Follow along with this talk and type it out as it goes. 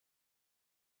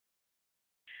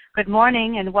Good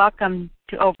morning and welcome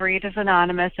to Overeaters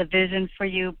Anonymous, a Vision for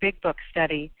You Big Book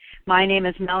study. My name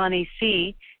is Melanie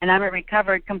C., and I'm a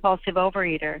recovered compulsive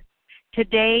overeater.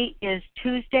 Today is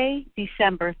Tuesday,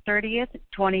 December 30th,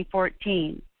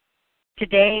 2014.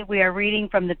 Today we are reading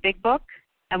from the Big Book,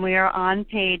 and we are on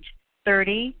page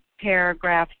 30,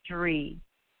 paragraph 3.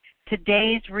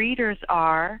 Today's readers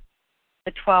are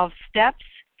the 12 Steps,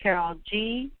 Carol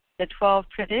G., the 12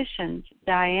 Traditions,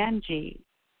 Diane G.,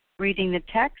 reading the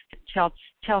text,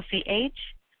 Chelsea H.,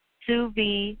 Sue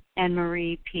V., and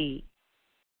Marie P.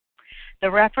 The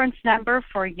reference number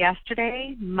for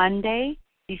yesterday, Monday,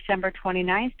 December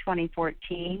 29th,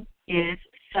 2014, is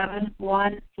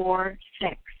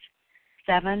 7146.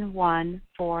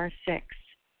 7146.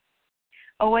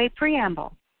 OA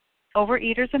Preamble.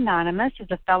 Overeaters Anonymous is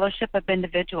a fellowship of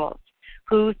individuals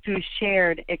who, through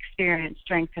shared experience,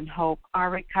 strength, and hope, are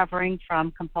recovering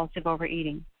from compulsive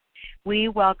overeating. We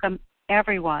welcome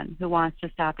everyone who wants to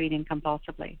stop eating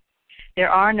compulsively. There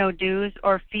are no dues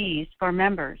or fees for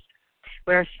members.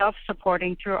 We are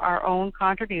self-supporting through our own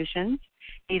contributions,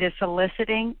 neither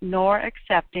soliciting nor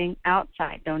accepting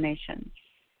outside donations.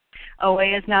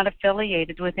 OA is not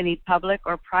affiliated with any public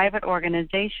or private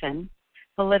organization,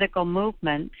 political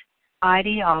movement,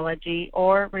 ideology,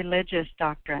 or religious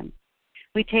doctrine.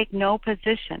 We take no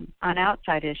position on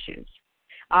outside issues.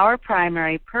 Our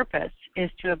primary purpose is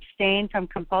to abstain from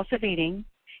compulsive eating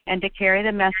and to carry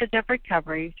the message of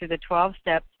recovery through the 12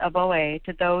 steps of OA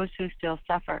to those who still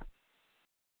suffer.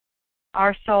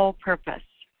 Our sole purpose.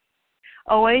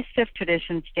 OA's fifth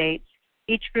tradition states,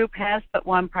 each group has but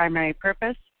one primary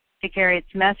purpose, to carry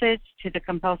its message to the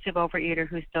compulsive overeater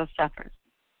who still suffers.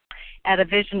 At a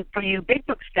Vision for You Big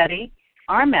Book study,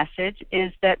 our message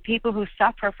is that people who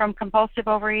suffer from compulsive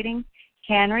overeating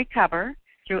can recover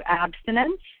through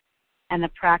abstinence and the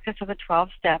practice of the 12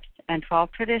 steps and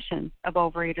 12 traditions of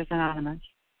Overeaters Anonymous.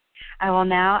 I will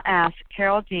now ask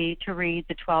Carol G. to read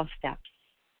the 12 steps.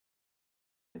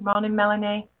 Good morning,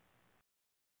 Melanie.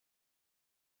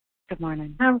 Good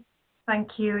morning.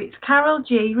 Thank you. It's Carol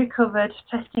G., recovered,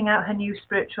 testing out her new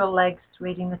spiritual legs,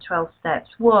 reading the 12 steps.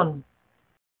 1.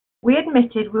 We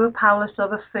admitted we were powerless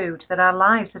over food, that our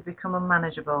lives had become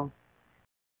unmanageable.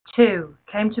 2.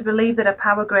 Came to believe that a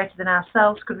power greater than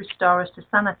ourselves could restore us to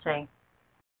sanity.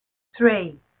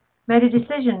 3. Made a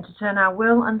decision to turn our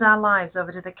will and our lives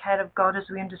over to the care of God as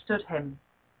we understood Him.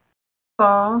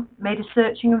 4. Made a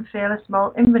searching and fearless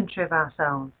moral inventory of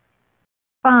ourselves.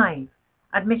 5.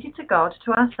 Admitted to God,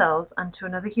 to ourselves, and to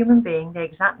another human being the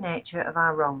exact nature of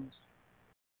our wrongs.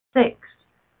 6.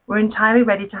 We're entirely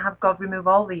ready to have God remove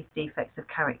all these defects of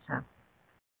character.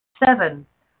 7.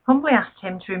 Humbly asked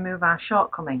Him to remove our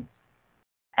shortcomings.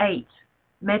 8.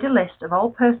 Made a list of all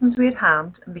persons we had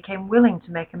harmed and became willing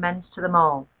to make amends to them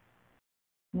all.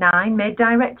 9. Made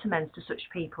direct amends to such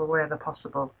people wherever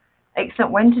possible,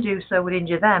 except when to do so would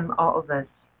injure them or others.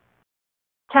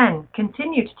 10.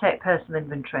 Continued to take personal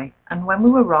inventory, and when we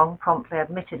were wrong, promptly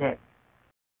admitted it.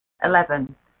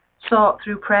 11. Sought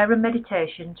through prayer and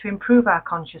meditation to improve our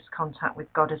conscious contact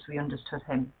with God as we understood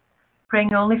Him,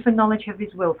 praying only for knowledge of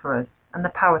His will for us and the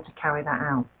power to carry that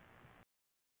out.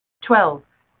 12.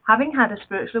 Having had a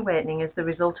spiritual awakening as the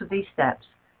result of these steps,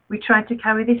 we tried to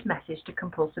carry this message to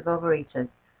compulsive overeaters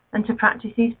and to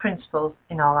practice these principles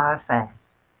in all our affairs.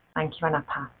 Thank you, and I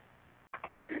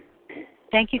pass.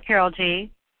 Thank you, Carol G.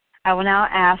 I will now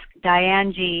ask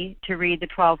Diane G. to read the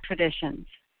 12 traditions.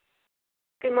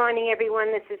 Good morning,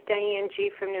 everyone. This is Diane G.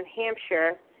 from New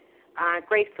Hampshire.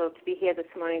 Grateful to be here this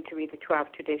morning to read the 12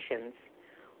 traditions.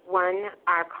 1.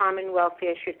 Our common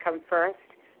welfare should come first.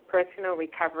 Personal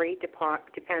recovery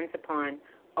depends upon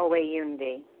OA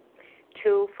unity.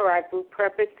 2. For our group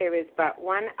purpose, there is but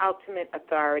one ultimate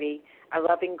authority, a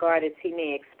loving God as He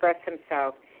may express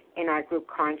Himself in our group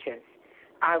conscience.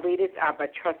 Our leaders are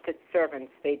but trusted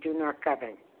servants. They do not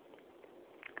govern.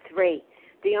 3.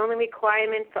 The only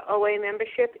requirement for OA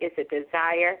membership is a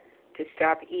desire to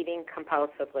stop eating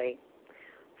compulsively.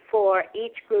 4.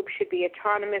 Each group should be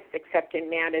autonomous except in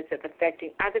matters of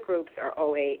affecting other groups or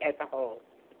OA as a whole.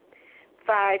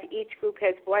 5. Each group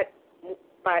has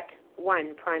but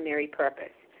one primary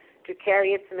purpose, to carry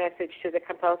its message to the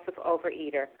compulsive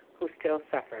overeater who still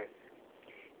suffers.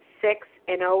 6.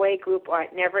 An OA group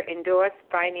ought never endorse,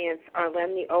 finance, or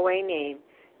lend the OA name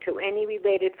to any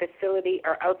related facility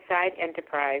or outside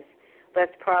enterprise,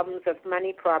 lest problems of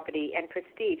money, property, and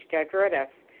prestige divert us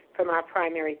from our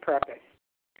primary purpose.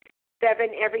 7.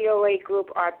 Every OA group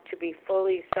ought to be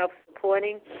fully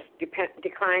self-supporting,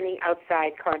 declining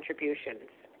outside contributions.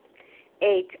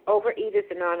 8. Overeaters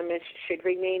Anonymous should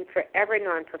remain forever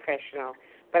non-professional,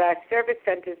 but our service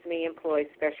centers may employ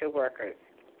special workers.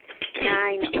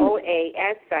 9. OA,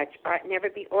 as such, ought never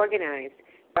be organized,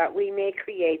 but we may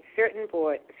create certain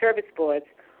service boards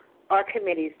or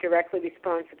committees directly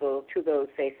responsible to those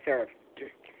they serve.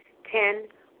 10.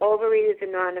 Overeaters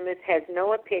Anonymous has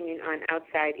no opinion on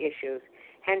outside issues.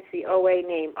 Hence, the OA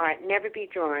name ought never be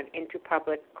drawn into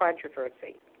public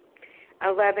controversy.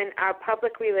 11. Our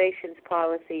public relations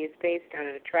policy is based on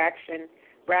attraction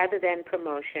rather than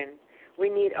promotion. We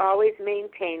need always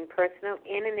maintain personal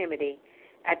anonymity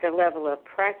at the level of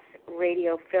press,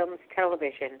 radio, films,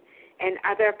 television, and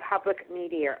other public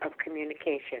media of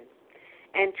communication.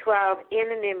 And 12.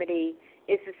 Anonymity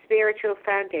is the spiritual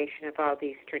foundation of all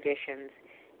these traditions,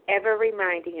 ever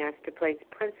reminding us to place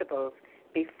principles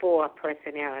before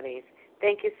personalities.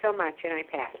 Thank you so much, and I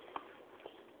pass.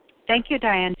 Thank you,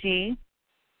 Diane G.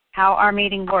 How our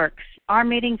meeting works. Our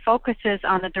meeting focuses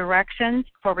on the directions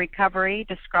for recovery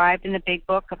described in the Big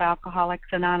Book of Alcoholics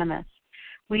Anonymous.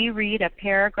 We read a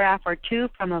paragraph or two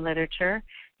from the literature,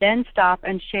 then stop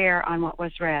and share on what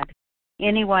was read.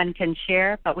 Anyone can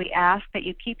share, but we ask that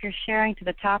you keep your sharing to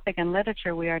the topic and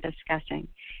literature we are discussing,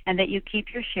 and that you keep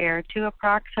your share to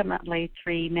approximately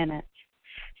 3 minutes.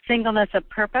 Singleness of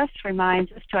purpose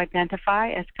reminds us to identify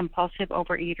as compulsive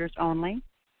overeaters only.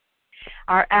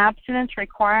 Our abstinence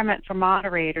requirement for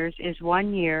moderators is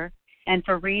 1 year, and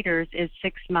for readers is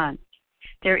 6 months.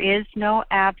 There is no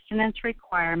abstinence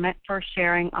requirement for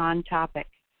sharing on topic.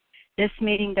 This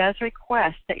meeting does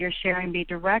request that your sharing be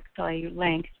directly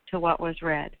linked to what was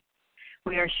read.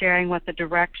 We are sharing what the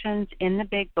directions in the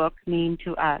Big Book mean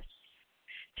to us.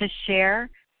 To share,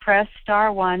 press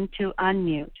 *1 to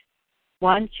unmute.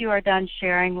 Once you are done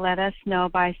sharing, let us know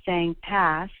by saying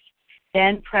pass,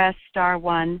 then press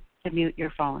 *1 to mute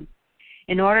your phone.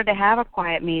 In order to have a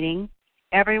quiet meeting,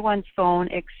 everyone's phone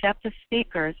except the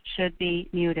speaker's should be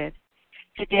muted.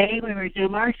 Today we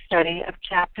resume our study of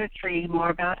Chapter 3, More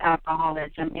About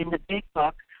Alcoholism, in the Big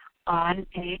Book on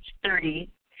page 30,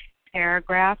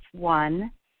 paragraph 1,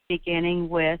 beginning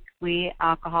with We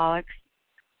Alcoholics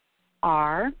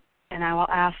Are, and I will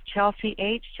ask Chelsea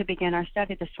H. to begin our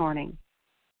study this morning.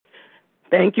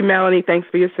 Thank you, Melanie. Thanks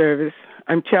for your service.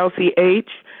 I'm Chelsea H.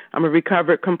 I'm a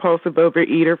recovered compulsive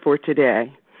overeater for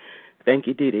today. Thank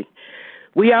you, Dee Dee.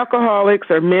 We alcoholics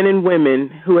are men and women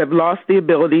who have lost the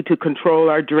ability to control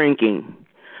our drinking.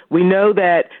 We know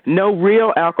that no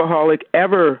real alcoholic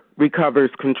ever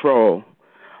recovers control.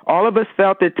 All of us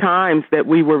felt at times that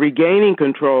we were regaining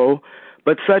control,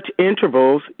 but such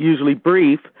intervals, usually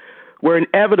brief, were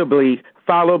inevitably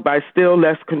followed by still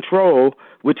less control,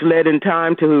 which led in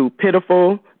time to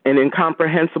pitiful and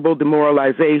incomprehensible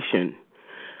demoralization.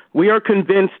 We are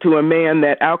convinced to a man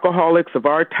that alcoholics of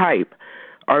our type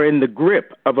are in the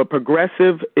grip of a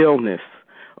progressive illness.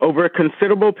 Over a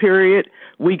considerable period,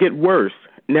 we get worse,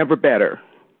 never better.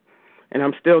 And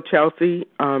I'm still Chelsea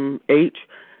H.,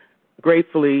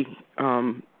 gratefully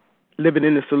living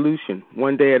in the solution,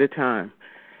 one day at a time.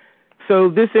 So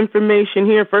this information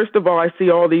here, first of all, I see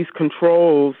all these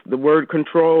controls, the word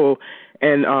control,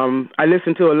 and I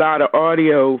listen to a lot of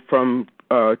audio from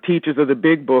teachers of the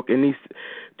Big Book, and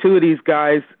two of these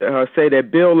guys say that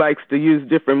Bill likes to use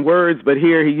different words, but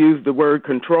here he used the word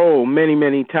control many,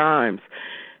 many times.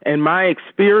 And my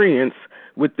experience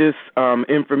with this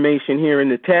information here in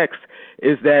the text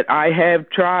is that I have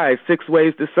tried 6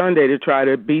 ways to Sunday to try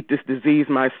to beat this disease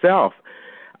myself.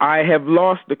 I have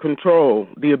lost the control,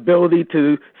 the ability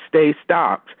to stay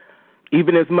stopped.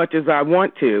 Even as much as I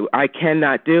want to, I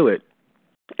cannot do it.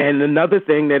 And another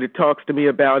thing that it talks to me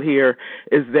about here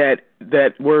is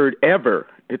that word ever.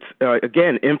 It's,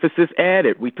 again, emphasis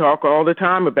added. We talk all the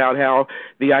time about how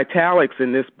the italics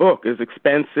in this book is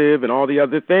expensive and all the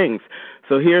other things.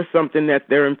 So here's something that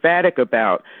they're emphatic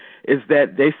about, is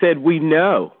that they said we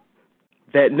know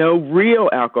that no real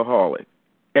alcoholic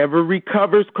ever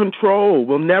recovers control,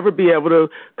 will never be able to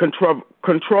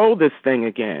control this thing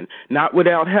again, not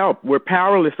without help. We're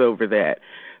powerless over that.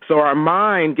 So our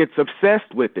mind gets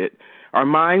obsessed with it. Our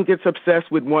mind gets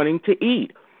obsessed with wanting to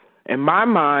eat. In my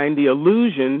mind, the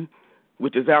illusion,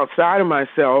 which is outside of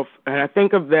myself, and I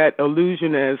think of that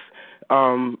illusion as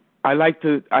I like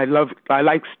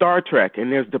Star Trek,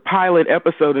 and there's the pilot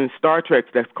episode in Star Trek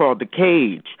that's called The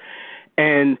Cage,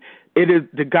 and it is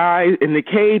the guy in the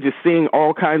cage is seeing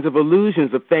all kinds of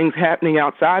illusions of things happening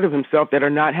outside of himself that are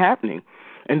not happening,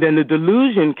 and then the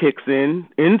delusion kicks in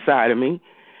inside of me,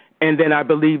 and then I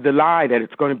believe the lie that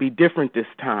it's going to be different this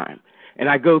time. And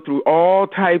I go through all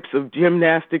types of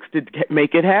gymnastics to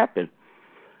make it happen.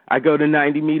 I go to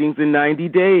 90 meetings in 90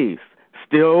 days.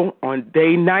 Still on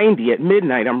day 90 at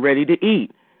midnight, I'm ready to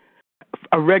eat.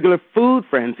 A regular food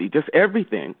frenzy, just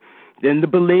everything. Then the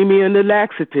bulimia and the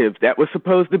laxatives. That was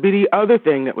supposed to be the other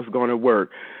thing that was going to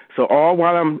work. So all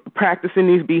while I'm practicing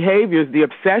these behaviors, the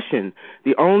obsession,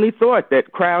 the only thought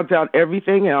that crowds out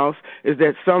everything else is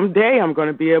that someday I'm going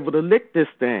to be able to lick this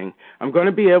thing. I'm going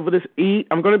to be able to eat.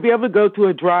 I'm going to be able to go to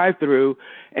a drive-through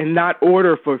and not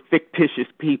order for fictitious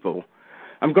people.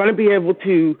 I'm going to be able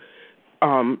to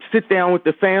sit down with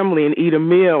the family and eat a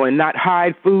meal and not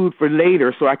hide food for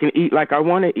later so I can eat like I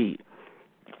want to eat.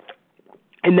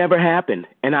 It never happened,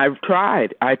 and I've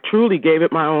tried. I truly gave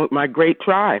it my great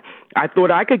try. I thought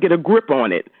I could get a grip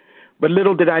on it, but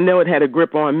little did I know it had a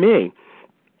grip on me.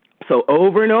 So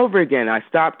over and over again, I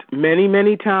stopped many,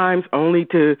 many times only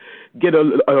to get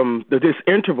this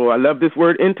interval. I love this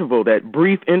word interval, that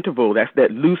brief interval. That's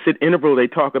that lucid interval they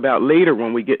talk about later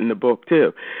when we get in the book,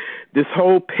 too. This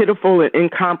whole pitiful and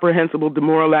incomprehensible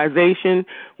demoralization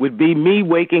would be me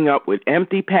waking up with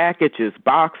empty packages,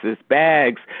 boxes,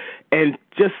 bags, and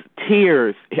just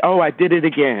tears. Oh, I did it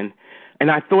again. And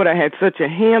I thought I had such a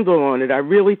handle on it. I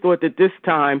really thought that this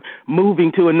time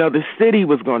moving to another city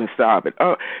was going to solve it.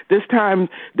 Oh, this time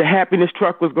the happiness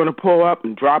truck was going to pull up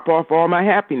and drop off all my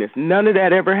happiness. None of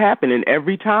that ever happened. And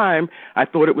every time I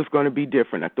thought it was going to be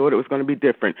different. I thought it was going to be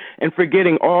different. And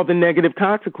forgetting all the negative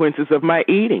consequences of my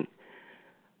eating,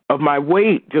 of my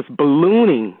weight just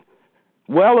ballooning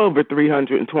well over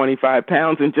 325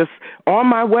 pounds and just on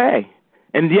my way.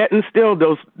 And yet and still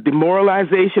those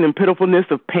demoralization and pitifulness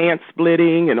of pants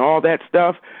splitting and all that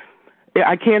stuff,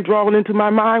 I can't draw it into my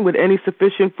mind with any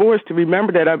sufficient force to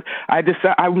remember that I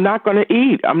decide I'm not going to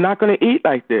eat. I'm not going to eat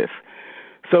like this.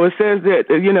 So it says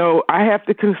that, I have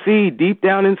to concede deep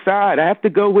down inside. I have to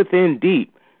go within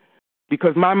deep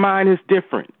because my mind is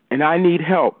different and I need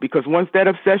help because once that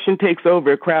obsession takes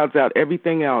over, it crowds out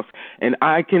everything else. And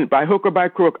I can, by hook or by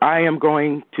crook, I am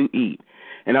going to eat.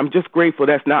 And I'm just grateful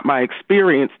that's not my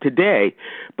experience today.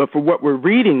 But for what we're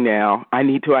reading now, I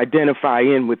need to identify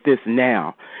in with this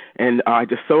now. And I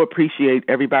just so appreciate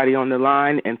everybody on the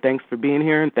line. And thanks for being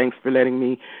here. And thanks for letting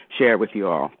me share with you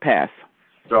all. Pass.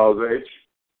 Charles H.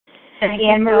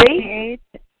 Anne-Marie.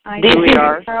 This is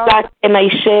Dr.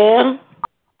 Michelle.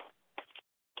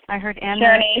 I heard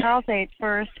Anne-Marie, Charles H.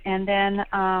 first, and then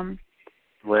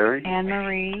Larry.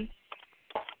 Anne-Marie.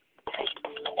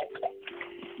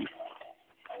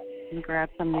 And grab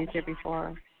some of these here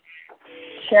before.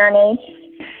 Sharon H.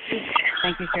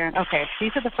 Thank you, Sharon. Okay,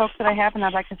 these are the folks that I have, and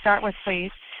I'd like to start with,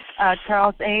 please.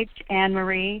 Charles H.,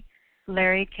 Anne-Marie,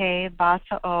 Larry K.,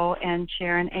 Bassa O., and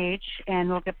Sharon H., and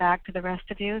we'll get back to the rest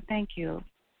of you. Thank you.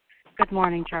 Good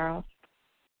morning, Charles.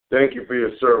 Thank you for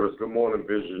your service. Good morning,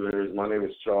 visionaries. My name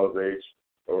is Charles H.,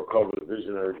 a recovered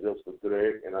visionary just for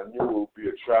today, and I knew it would be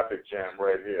a traffic jam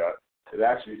right here. It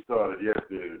actually started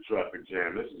yesterday, the traffic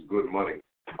jam. This is good money.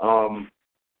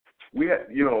 We had,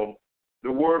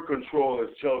 the word control,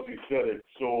 as Chelsea said it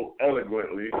so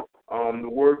eloquently, the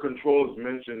word control is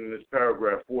mentioned in this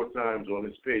paragraph 4 times, on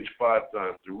this page 5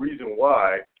 times. The reason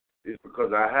why is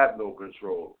because I have no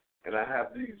control. And I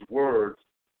have these words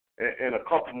and a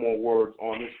couple more words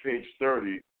on this page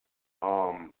 30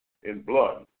 in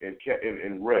blood,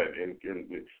 in red, in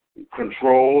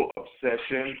control,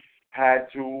 obsession, had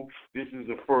to. This is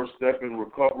the first step in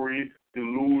recovery,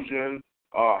 delusion,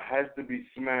 has to be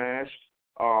smashed,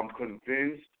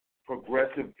 convinced,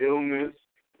 progressive illness.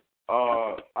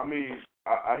 I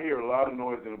hear a lot of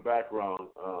noise in the background.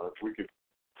 If we could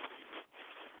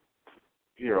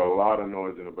hear a lot of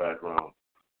noise in the background.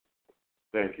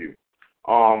 Thank you.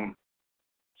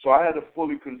 So I had to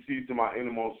fully concede to my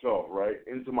innermost self, right,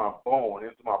 into my bone,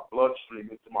 into my bloodstream,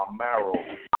 into my marrow,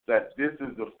 that this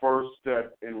is the first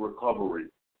step in recovery,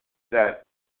 that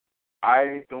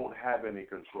I don't have any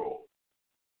control.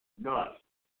 None.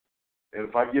 And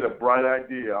if I get a bright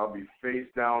idea, I'll be face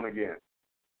down again.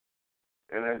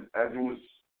 And as it was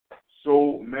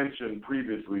so mentioned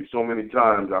previously so many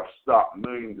times, I've stopped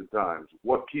millions of times.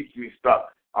 What keeps me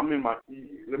stopped? Let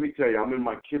me tell you, I'm in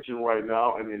my kitchen right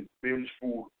now, and there's binge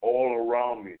food all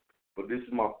around me. But this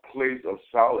is my place of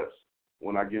solace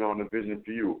when I get on the Vision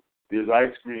for You. There's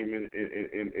ice cream in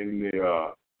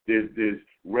the, there's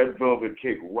red velvet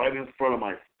cake right in front of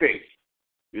my face.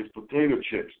 There's potato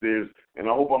chips. And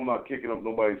I hope I'm not kicking up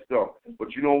nobody's stuff.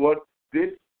 But you know what?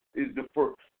 This is the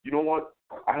first. You know what?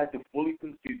 I had to fully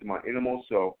concede to my innermost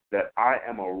self that I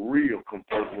am a real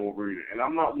compulsive overeater. And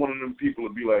I'm not one of them people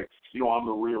to be like, I'm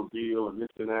the real deal and this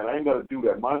and that. I ain't got to do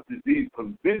that. My disease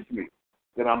convinced me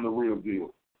that I'm the real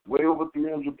deal. Way over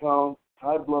 300 pounds,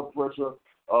 high blood pressure,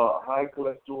 high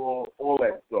cholesterol, all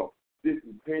that stuff. This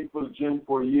is paid for the gym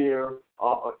for a year.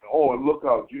 And look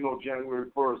out,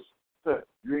 January 1st,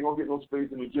 you ain't going to get no space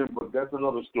in the gym, but that's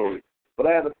another story. But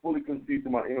I had to fully concede to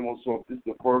my innermost self, this is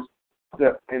the first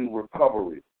step in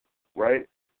recovery, right?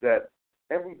 That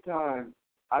every time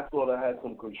I thought I had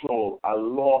some control, I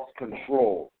lost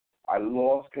control. I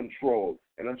lost control.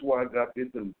 And that's why I got this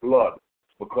in blood.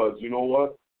 Because you know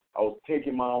what? I was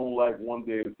taking my own life one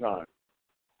day at a time.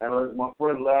 And as my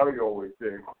friend Larry always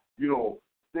says,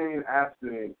 staying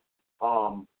abstinent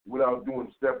without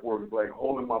doing step work is like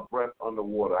holding my breath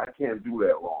underwater. I can't do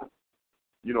that long.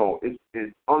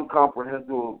 It's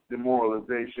incomprehensible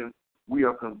demoralization. We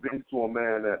are convinced to a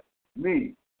man that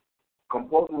me,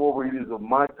 compulsive overeaters of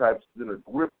my type, is in a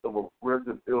grip of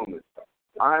aggressive illness.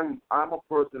 I'm a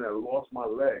person that lost my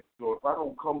leg. So if I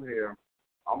don't come here,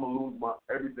 I'm going to lose my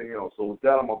everything else. So with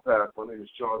that, I'm going to pass. My name is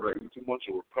Charles. I eat too much,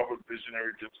 a recovered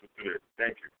visionary just for today.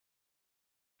 Thank you.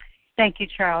 Thank you,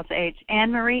 Charles H.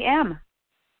 Anne Marie M.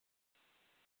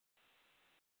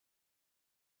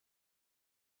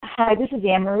 Hi, this is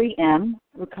Anne Marie M.,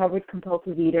 recovered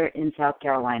compulsive eater in South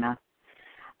Carolina.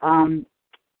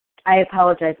 I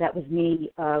apologize. That was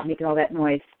me making all that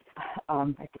noise. I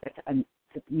think I have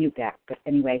to mute that. But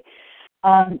anyway,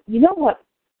 you know what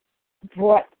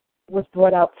was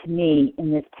brought out to me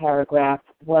in this paragraph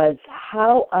was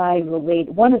how I relate.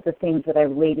 One of the things that I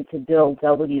related to Bill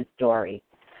W.'s story.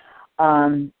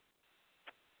 All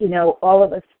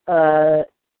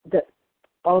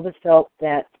of us felt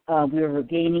that we were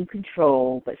regaining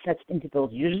control, but such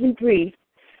intervals, usually brief,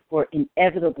 were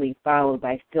inevitably followed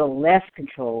by still less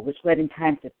control, which led in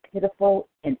times to pitiful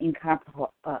and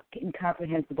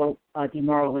incomprehensible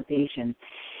demoralization.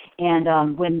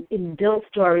 And when in Bill's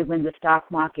story, when the stock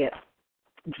market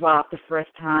dropped the first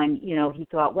time, he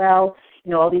thought, well,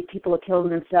 all these people are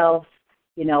killing themselves,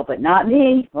 but not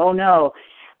me. Oh no.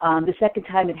 The second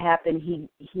time it happened, he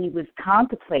was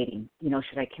contemplating,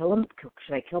 should I kill him?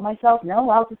 Should I kill myself? No,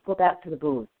 I'll just go back to the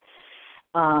booze.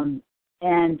 And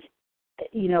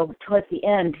towards the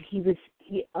end, he was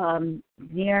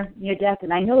near death.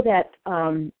 And I know that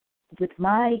with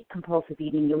my compulsive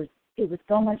eating, it was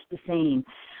so much the same.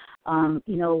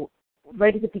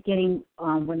 Right at the beginning,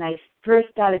 when I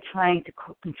first started trying to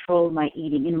control my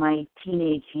eating in my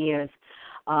teenage years,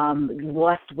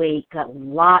 lost weight, got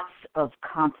lots of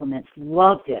compliments,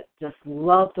 loved it, just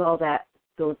loved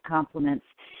those compliments.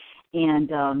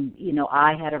 And,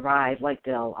 I had arrived like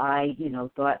Bill. I,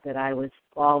 thought that I was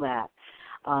all that.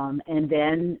 And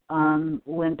then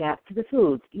went back to the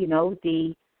foods. We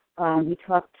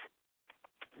talked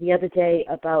the other day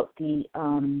about the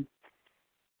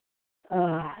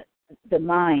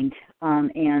mind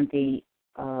and the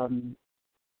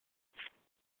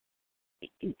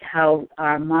how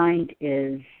our mind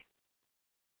is.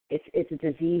 It's a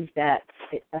disease that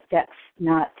it affects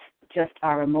not just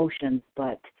our emotions,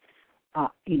 but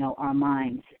our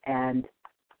minds. And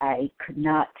I could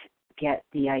not get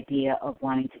the idea of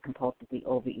wanting to compulsively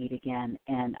overeat again,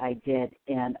 and I did,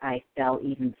 and I fell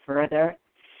even further.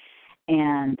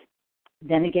 And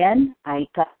then again, I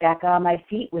got back on my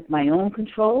feet with my own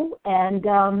control, and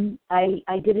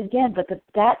I did it again. But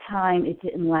that time, it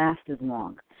didn't last as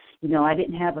long. I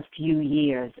didn't have a few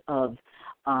years of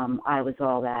I was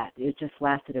all that. It just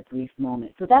lasted a brief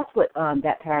moment. So that's what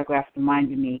that paragraph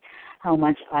reminded me, how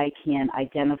much I can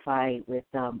identify with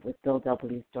Bill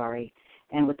W.'s story.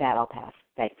 And with that, I'll pass.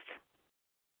 Thanks.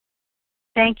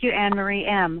 Thank you, Anne Marie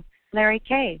M. Larry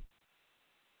K.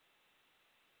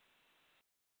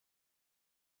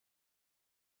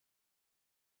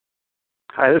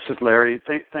 Hi, this is Larry.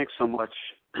 Thanks so much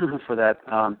for that.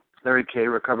 Larry K.,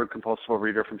 recovered compulsive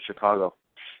overeater from Chicago.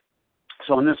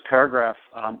 So in this paragraph,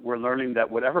 we're learning that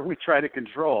whatever we try to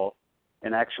control,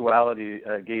 in actuality,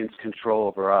 gains control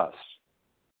over us.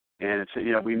 And it's,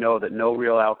 we know that no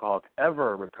real alcoholic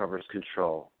ever recovers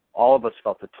control. All of us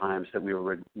felt the times that we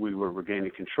were regaining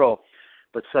control,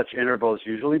 but such intervals,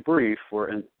 usually brief,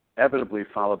 were inevitably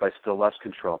followed by still less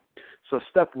control. So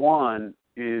step one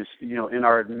is, in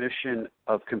our admission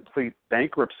of complete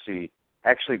bankruptcy,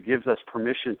 actually gives us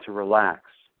permission to relax,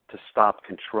 to stop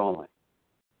controlling,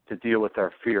 to deal with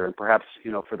our fear, and perhaps,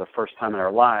 for the first time in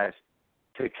our lives,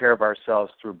 take care of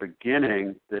ourselves through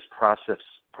beginning this process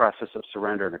of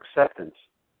surrender and acceptance.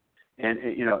 And,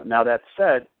 now that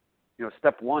said,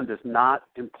 step one does not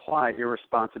imply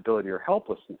irresponsibility or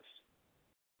helplessness.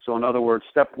 So in other words,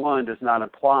 step one does not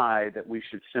imply that we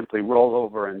should simply roll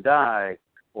over and die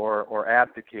or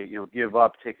abdicate, give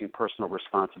up taking personal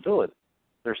responsibility.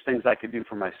 There's things I can do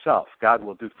for myself. God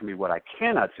will do for me what I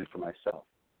cannot do for myself.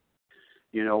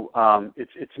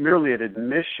 It's merely an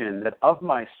admission that of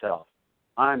myself,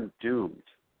 I'm doomed.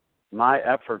 My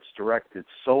efforts directed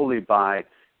solely by,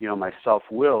 my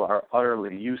self-will are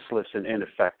utterly useless and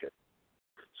ineffective.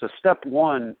 So step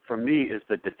one for me is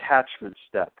the detachment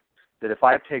step, that if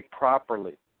I take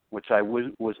properly, which I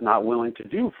was not willing to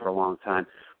do for a long time,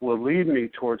 will lead me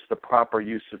towards the proper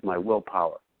use of my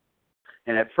willpower.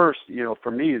 And at first,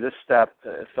 for me, this step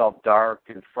felt dark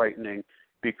and frightening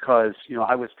because,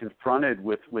 I was confronted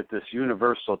with this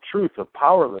universal truth of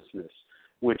powerlessness,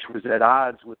 which was at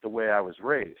odds with the way I was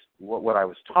raised, what I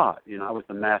was taught. I was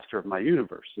the master of my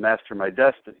universe, master of my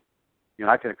destiny.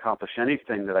 I could accomplish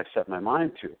anything that I set my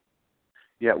mind to.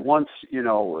 Yet once,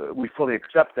 we fully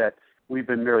accept that, we've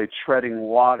been merely treading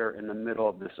water in the middle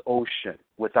of this ocean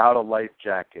without a life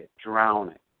jacket,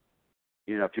 drowning.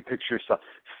 If you picture yourself,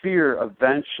 fear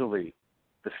eventually,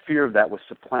 the fear of that was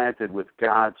supplanted with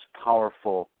God's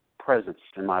powerful presence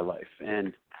in my life.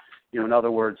 And, in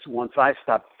other words, once I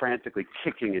stopped frantically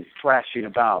kicking and thrashing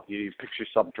about, you picture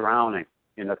yourself drowning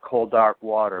in the cold, dark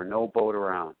water, no boat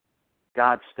around.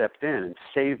 God stepped in and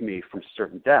saved me from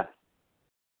certain death.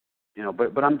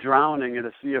 But I'm drowning in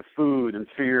a sea of food and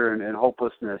fear and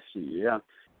hopelessness. Yeah.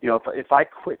 If I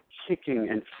quit kicking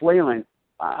and flailing,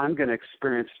 I'm going to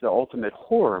experience the ultimate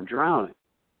horror of drowning.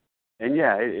 And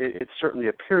yeah, it certainly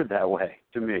appeared that way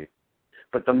to me.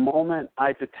 But the moment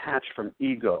I detached from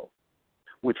ego,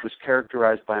 which was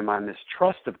characterized by my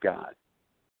mistrust of God,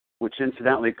 which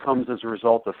incidentally comes as a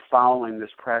result of following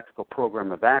this practical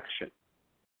program of action,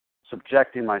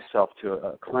 subjecting myself to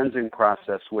a cleansing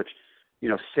process which,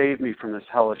 saved me from this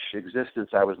hellish existence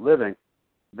I was living,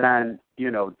 then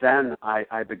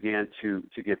I began to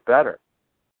get better.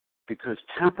 Because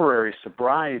temporary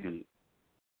sobriety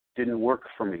didn't work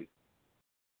for me.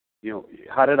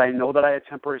 How did I know that I had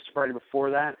temporary sobriety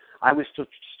before that? I was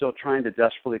still trying to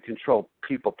desperately control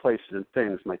people, places, and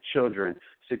things, my children,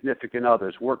 significant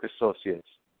others, work associates.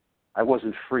 I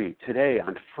wasn't free. Today,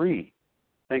 I'm free.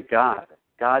 Thank God.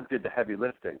 God did the heavy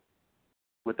lifting.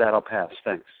 With that, I'll pass.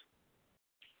 Thanks.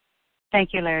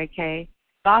 Thank you, Larry K.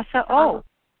 Vasa O.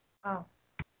 Oh.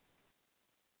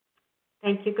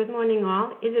 Thank you. Good morning,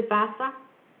 all. Is it Vasa?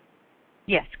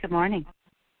 Yes, good morning.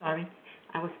 Sorry,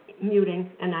 I was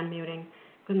muting and unmuting.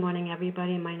 Good morning,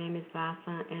 everybody. My name is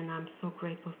Vasa, and I'm so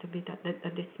grateful to be at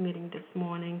this meeting this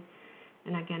morning.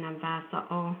 And again, I'm Vasa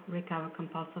O, recovered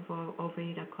compulsive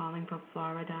overeater calling from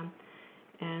Florida.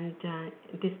 And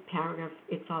this paragraph,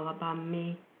 it's all about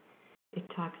me. It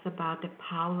talks about the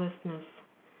powerlessness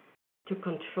to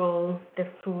control the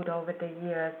food over the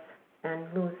years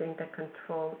and losing the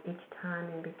control each time.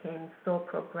 It became so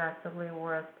progressively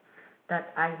worse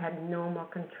that I had no more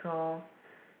control,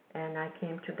 and I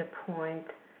came to the point.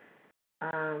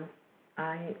 I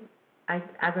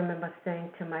remember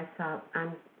saying to myself,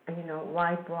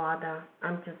 why bother?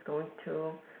 I'm just going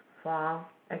to fall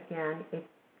again. It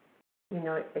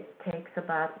takes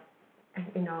about,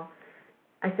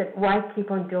 I said, why keep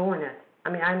on doing it? I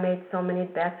mean, I made so many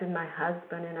bets with my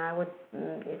husband, and I would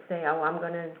say, I'm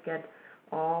going to get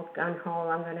all gung-ho,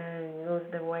 I'm going to lose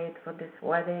the weight for this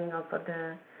wedding or for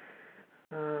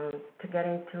to get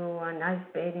into a nice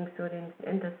bathing suit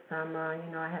in the summer.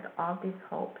 I had all these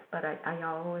hopes, but I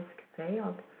always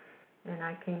failed. And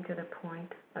I came to the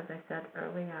point, as I said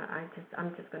earlier,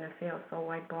 I'm just going to fail, so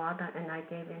why bother? And I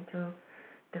gave into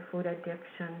the food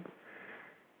addiction.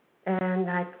 And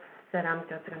I said, I'm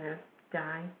just going to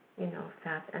die,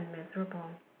 fat and miserable.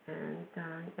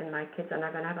 And my kids are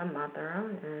not going to have a mother,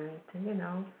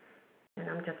 and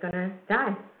I'm just going to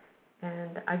die.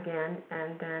 And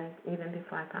then even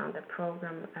before I found the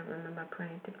program, I remember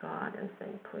praying to God and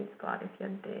saying, please, God, if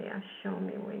you're there, show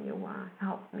me where you are,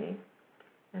 help me.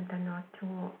 And then not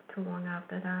too long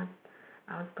after that,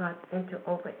 I was brought into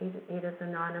Overeaters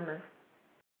Anonymous.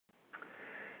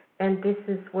 And this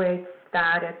is where it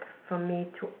started for me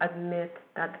to admit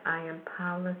that I am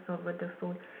powerless over the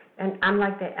food. And I'm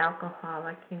like the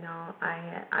alcoholic,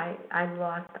 I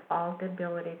lost all the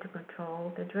ability to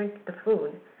control the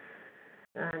food.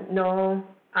 No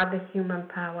other human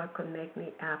power could make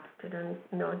me abstinent,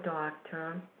 no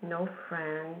doctor, no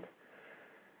friend,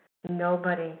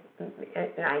 nobody.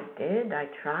 I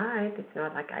tried. It's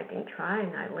not like I didn't try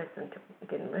and I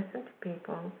didn't listen to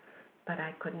people, but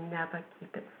I could never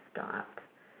keep it stopped.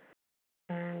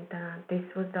 And this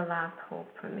was the last hope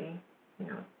for me.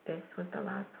 This was the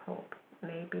last hope,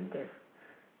 maybe this.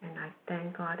 And I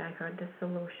thank God I heard the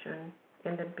solution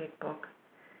in the big book.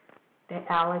 The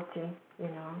allergy,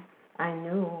 I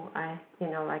knew, I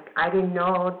didn't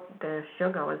know the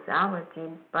sugar was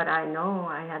allergy, but I know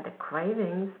I had the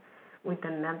cravings with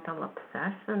the mental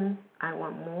obsession. I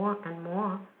want more and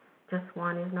more. Just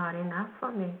one is not enough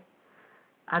for me.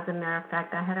 As a matter of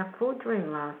fact, I had a food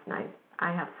dream last night.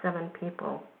 I have 7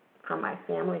 people from my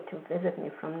family to visit me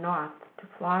from north to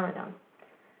Florida.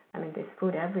 I mean, there's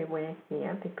food everywhere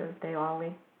here because they all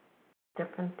eat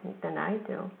different things than I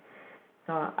do.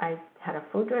 So I had a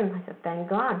food dream. I said, thank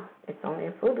God, it's only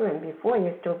a food dream. Before, I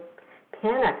used to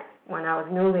panic when I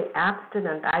was newly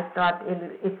abstinent. I thought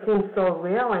it seemed so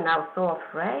real, and I was so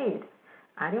afraid.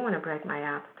 I didn't want to break my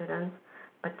abstinence.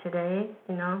 But today,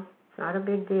 it's not a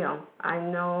big deal. I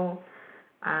know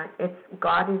it's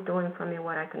God is doing for me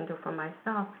what I can do for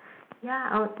myself.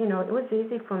 Yeah, it was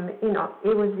easy for me.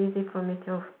 It was easy for me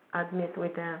to admit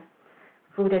with the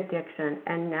food addiction,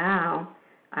 and now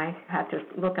I have to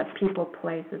look at people,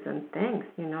 places, and things.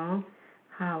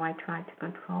 How I try to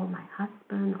control my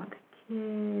husband or the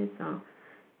kids, or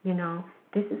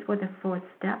this is where the fourth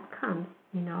step comes.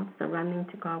 Surrendering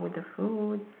to God with the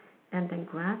food, and then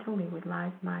gradually with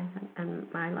my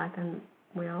life and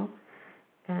will,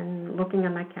 and looking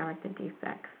at my character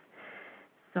defects.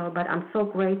 So, but I'm so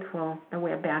grateful that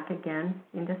we're back again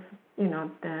in this,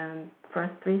 the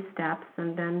first 3 steps,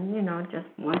 and then, just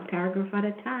one paragraph at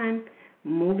a time,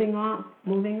 moving on,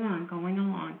 going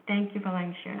along. Thank you for letting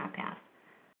me share, and I pass.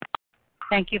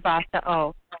 Thank you, Vasa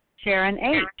O. Sharon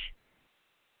H.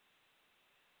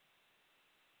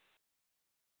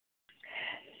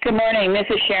 Good morning. This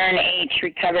is Sharon H.,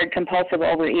 recovered compulsive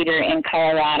overeater in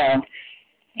Colorado.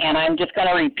 And I'm just going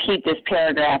to repeat this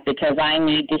paragraph because I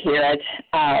need to hear it.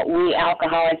 We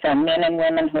alcoholics are men and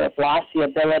women who have lost the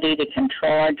ability to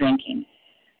control our drinking.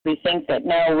 We think that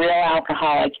no real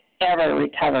alcoholic ever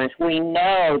recovers. We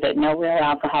know that no real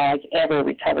alcoholic ever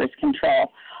recovers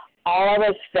control. All of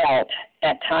us felt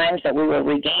at times that we were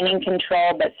regaining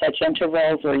control, but such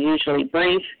intervals were usually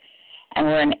brief and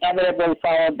were inevitably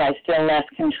followed by still less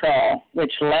control,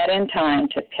 which led in time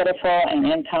to pitiful and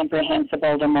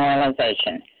incomprehensible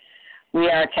demoralization. We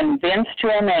are convinced to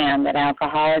a man that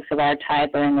alcoholics of our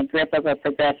type are in the grip of a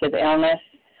progressive illness.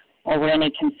 Over any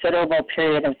considerable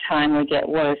period of time, we get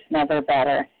worse, never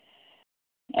better.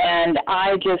 And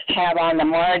I just have on the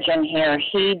margin here,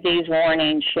 heed these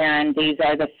warnings, Sharon. These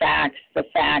are the facts, the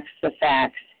facts, the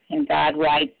facts. And God,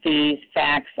 write these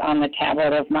facts on the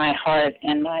tablet of my heart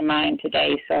and my mind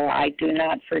today so I do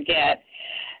not forget,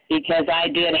 because I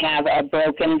did have a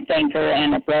broken thinker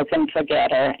and a broken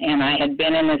forgetter, and I had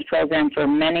been in this program for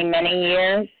many, many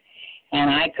years, and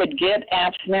I could get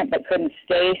abstinent but couldn't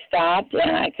stay stopped,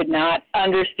 and I could not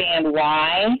understand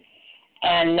why.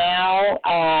 And now,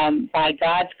 by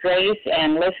God's grace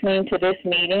and listening to this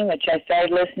meeting, which I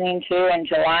started listening to in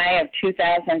July of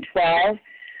 2012,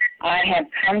 I have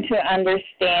come to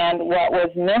understand what was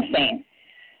missing.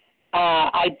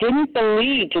 I didn't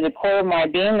believe to the core of my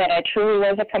being that I truly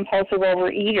was a compulsive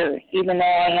overeater, even though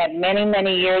I had many,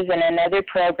 many years in another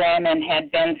program and had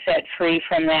been set free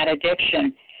from that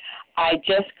addiction. I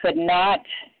just could not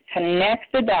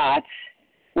connect the dots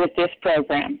with this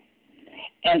program.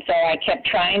 And so I kept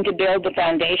trying to build the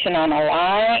foundation on a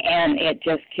lie, and it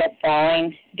just kept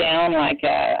falling down like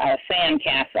a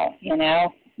sandcastle,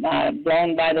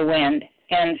 blown by the wind.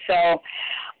 And so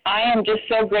I am just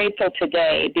so grateful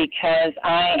today because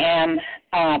I am,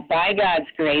 by God's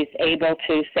grace, able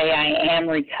to say I am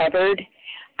recovered.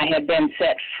 I have been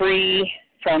set free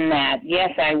from that.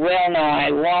 Yes, I will. No, I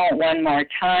won't. One more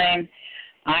time.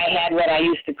 I had what I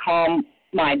used to call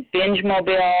my binge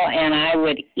mobile, and I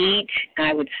would eat.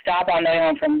 I would stop on the way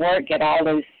home from work, get all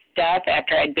this stuff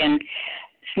after I'd been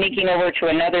sneaking over to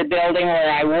another building where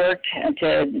I worked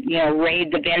to,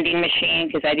 raid the vending machine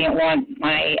because I didn't want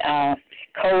my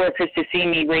coworkers to see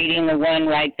me raiding the one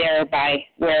right there by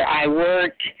where I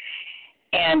worked.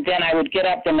 And then I would get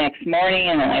up the next morning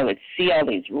and I would see all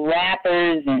these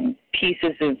wrappers and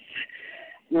pieces of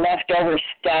leftover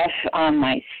stuff on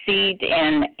my seat,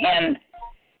 and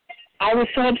I was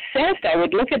so obsessed. I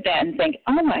would look at that and think,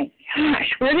 oh my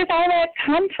gosh, where did all that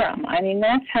come from? I mean,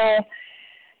 that's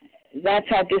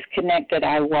how disconnected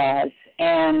I was.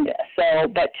 And so,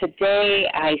 but today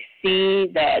I see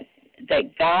that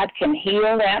God can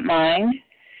heal that mind,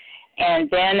 and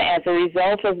then as a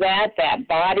result of that, that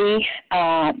body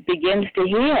begins to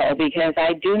heal, because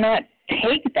I do not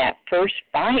take that first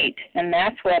bite, and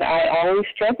that's what I always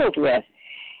struggled with.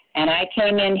 And I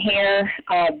came in here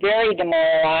very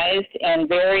demoralized and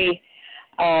very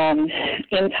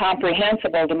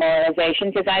incomprehensible demoralization,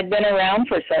 because I'd been around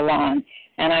for so long,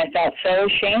 and I felt so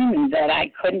ashamed that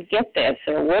I couldn't get this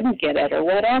or wouldn't get it or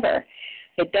whatever.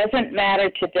 It doesn't matter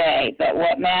today, but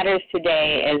what matters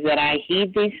today is that I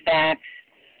heed these facts,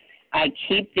 I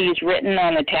keep these written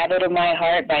on the tablet of my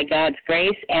heart by God's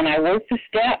grace, and I work the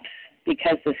steps,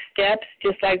 because the steps,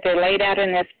 just like they're laid out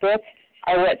in this book,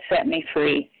 are what set me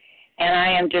free. And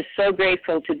I am just so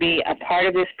grateful to be a part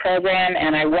of this program,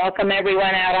 and I welcome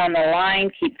everyone out on the line.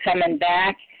 Keep coming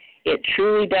back. It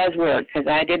truly does work, because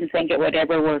I didn't think it would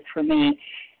ever work for me,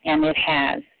 and it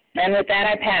has. And with that,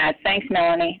 I pass. Thanks,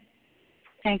 Melanie.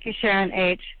 Thank you, Sharon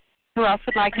H. Who else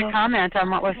would like to comment on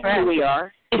what was read? Here we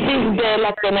are. This is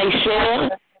Bella. Can I share?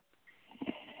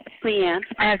 Leanne.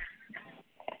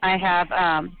 I have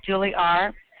Julie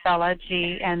R., Bella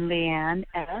G., and Leanne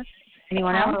S.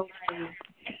 Anyone else?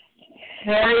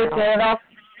 Mary, Bella.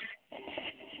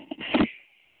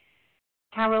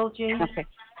 Carol G. Okay.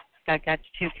 I got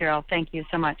you, Carol. Thank you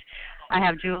so much. I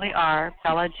have Julie R.,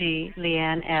 Bella G.,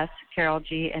 Leanne S., Carol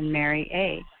G., and Mary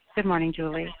A. Good morning,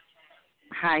 Julie.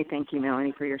 Hi, thank you,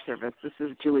 Melanie, for your service. This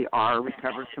is Julie R.,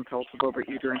 recovered compulsive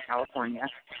overeater in California.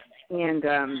 And,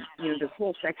 this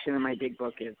whole section in my big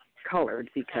book is colored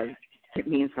because it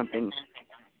means something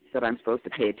that I'm supposed to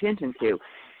pay attention to.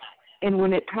 And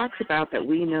when it talks about that,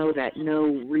 we know that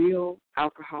no real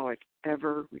alcoholic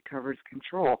ever recovers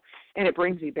control. And it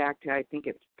brings me back to, I think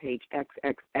it's page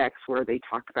XXX, where they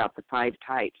talk about the 5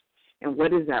 types. And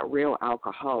what is that real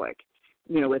alcoholic?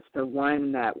 It's the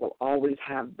one that will always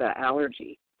have the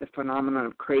allergy. The phenomenon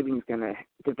of craving is going to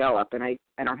develop. And I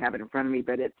don't have it in front of me,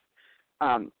 but it's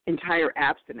entire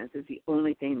abstinence is the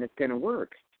only thing that's going to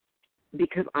work.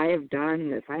 Because I have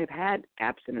done this. I have had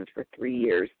abstinence for 3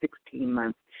 years, 16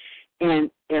 months.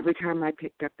 And every time I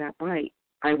picked up that bite,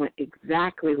 I went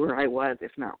exactly where I was,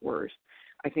 if not worse.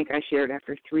 I think I shared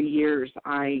after 3 years,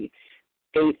 I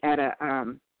ate at a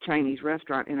Chinese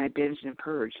restaurant, and I binged and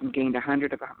purged and gained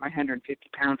 100 of my 150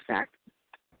 pounds fast.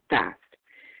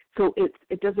 So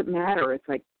it doesn't matter. It's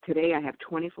like today I have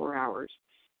 24 hours,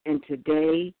 and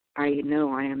today I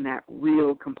know I am that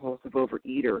real compulsive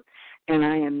overeater, and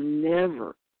I am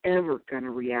never, ever going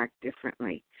to react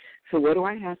differently. So what do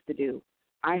I have to do?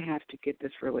 I have to get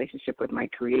this relationship with my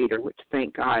Creator, which,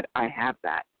 thank God, I have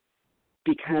that.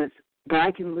 But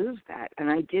I can lose that, and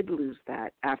I did lose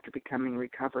that after becoming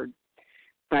recovered.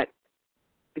 But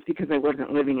it's because I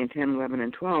wasn't living in 10, 11,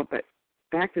 and 12. But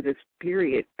back to this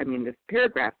this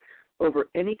paragraph, over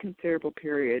any considerable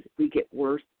period, we get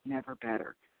worse, never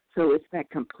better. So it's that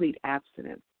complete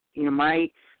abstinence. My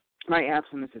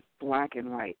abstinence is black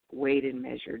and white, weighed and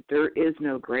measured. There is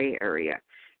no gray area.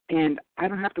 And I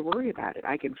don't have to worry about it.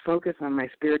 I can focus on my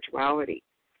spirituality.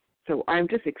 So I'm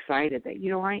just excited that,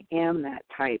 I am that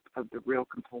type of the real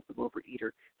compulsive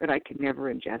overeater, that I can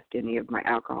never ingest any of my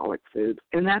alcoholic foods.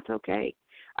 And that's okay.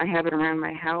 I have it around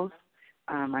my house.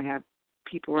 I have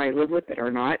people I live with that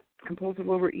are not compulsive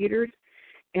overeaters.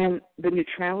 And the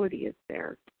neutrality is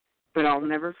there. But I'll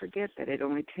never forget that it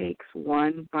only takes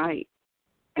one bite.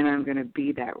 And I'm going to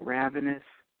be that ravenous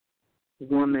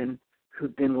woman who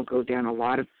then will go down a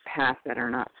lot of paths that are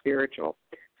not spiritual.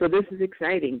 So this is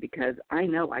exciting because I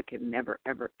know I can never,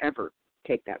 ever, ever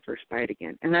take that first bite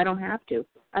again. And I don't have to.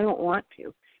 I don't want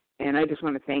to. And I just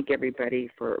want to thank everybody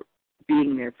for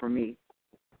being there for me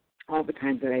all the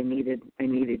times that I needed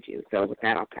you. So with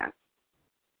that, I'll pass.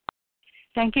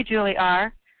 Thank you, Julie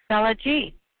R. Bella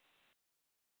G.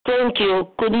 Thank you.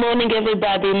 Good morning,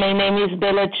 everybody. My name is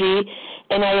Bella G.,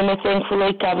 and I am a thankfully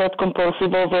recovered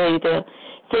compulsive overeater.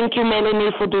 Thank you,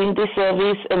 Melanie, for doing this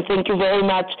service, and thank you very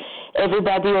much,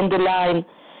 everybody on the line.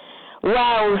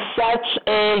 Wow, such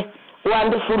a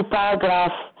wonderful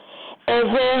paragraph.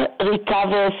 Ever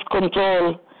recovers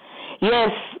control.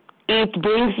 Yes, it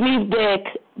brings me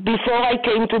back. Before I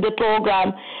came to the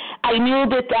program, I knew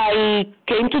that I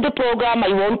came to the program, I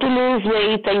want to lose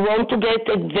weight, I want to get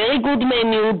a very good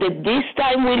menu that this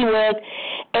time will work,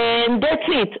 and that's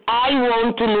it. I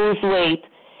want to lose weight.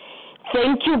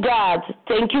 Thank you, God.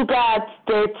 Thank you, God,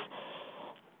 that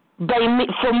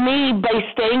for me, by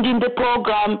staying in the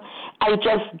program, I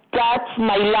just got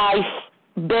my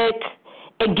life back,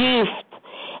 a gift.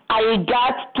 I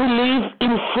got to live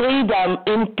in freedom,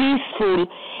 in peaceful,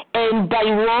 and by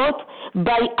what?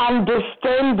 By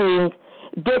understanding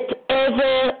that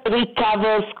ever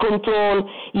recovers control.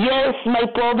 Yes, my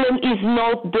problem is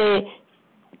not the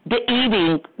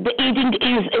eating. The eating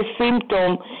is a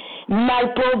symptom. My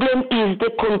problem is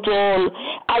the control.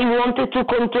 I wanted to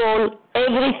control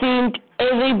everything,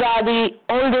 everybody,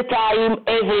 all the time,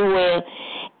 everywhere.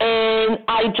 And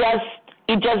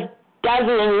it just doesn't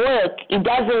work. It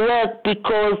doesn't work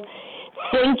because,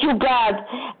 thank you, God,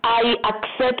 I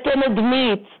accept and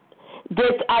admit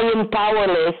that I am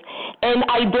powerless and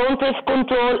I don't have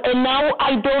control, and now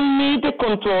I don't need the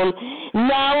control.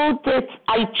 Now that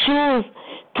I choose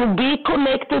to be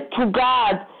connected to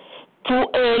God, to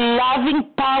a loving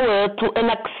power, to an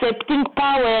accepting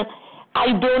power, I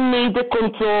don't need the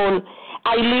control.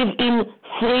 I live in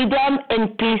freedom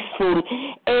and peaceful,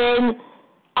 and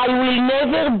I will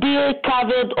never be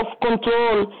recovered of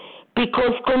control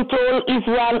because control is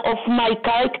one of my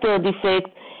character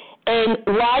defects. And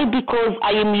why? Because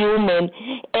I am human,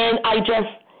 and I just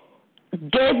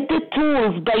get the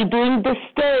tools by doing the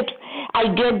steps.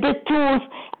 I get the tools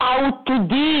how to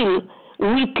deal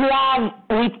with love,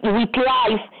 with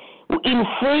life, in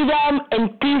freedom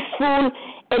and peaceful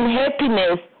and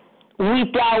happiness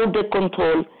without the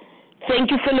control.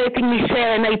 Thank you for letting me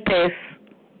share, and I pass.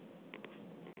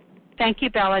 Thank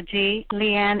you, Bella G.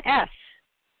 Leanne S.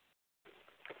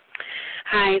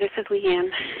 Hi, this is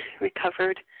Leanne,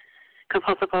 recovered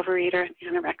compulsive overeater,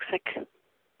 anorexic in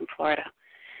Florida.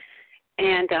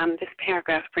 And this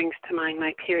paragraph brings to mind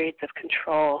my periods of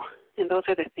control, and those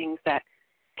are the things that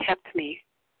kept me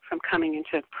from coming into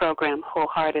the program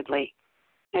wholeheartedly.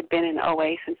 I'd been in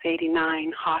OA since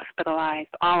 '89,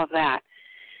 hospitalized, all of that.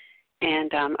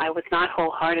 And I was not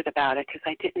wholehearted about it because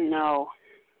I didn't know.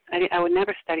 I would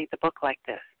never study the book like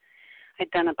this. I'd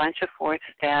done a bunch of fourth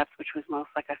steps, which was most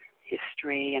like a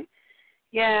history. And,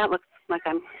 yeah, it looks like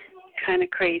I'm kind of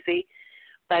crazy.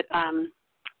 But, I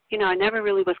never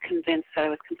really was convinced that I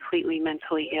was completely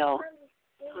mentally ill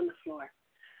on the floor.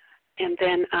 And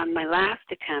then my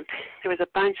last attempt, there was a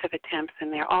bunch of attempts,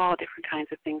 and they're all different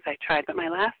kinds of things I tried. But my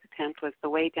last attempt was the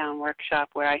Way Down workshop,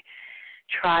 where I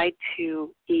tried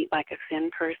to eat like a thin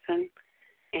person,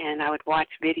 and I would watch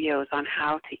videos on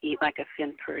how to eat like a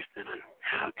thin person, on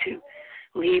how to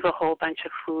leave a whole bunch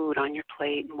of food on your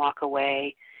plate and walk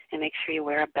away, and make sure you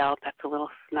wear a belt that's a little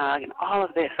snug, and all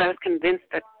of this. I was convinced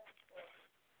that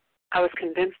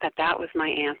that was my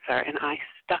answer, and I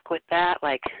stuck with that,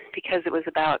 because it was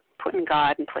about putting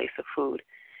God in place of food.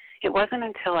 It wasn't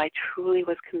until I truly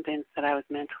was convinced that I was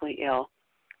mentally ill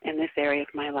in this area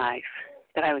of my life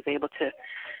that I was able to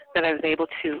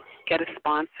get a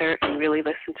sponsor and really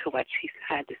listen to what she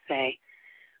had to say,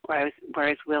 where I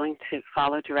was willing to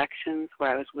follow directions,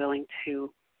 where I was willing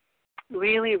to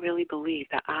really, really believe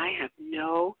that I have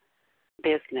no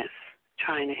business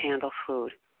trying to handle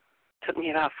food. It took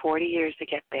me about 40 years to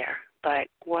get there, but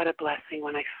what a blessing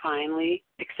when I finally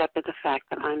accepted the fact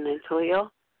that I'm mentally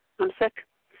ill. I'm sick,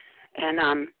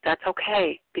 and that's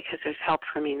okay because there's help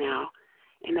for me now.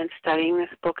 And then studying this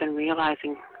book and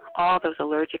realizing all those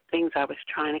allergic things I was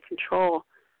trying to control,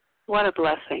 what a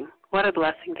blessing. What a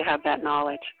blessing to have that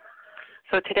knowledge.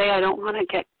 So today I don't want to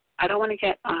get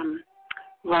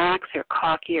lax or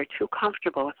cocky or too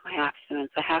comfortable with my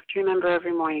abstinence. I have to remember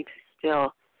every morning to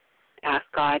still ask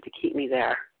God to keep me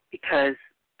there, because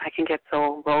I can get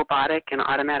so robotic and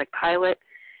automatic pilot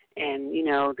and,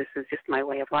 this is just my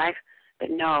way of life.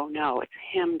 But no, it's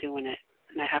Him doing it.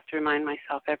 And I have to remind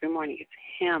myself every morning it's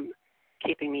Him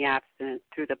keeping me abstinent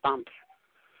through the bumps.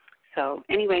 So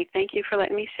anyway, thank you for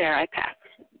letting me share. I pass.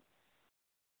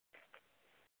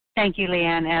 Thank you,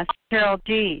 Leanne S. Carol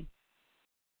G.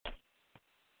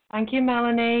 Thank you,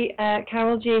 Melanie.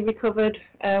 Carol G. recovered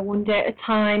one day at a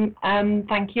time.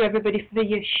 Thank you, everybody, for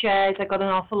your shares. I got an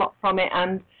awful lot from it,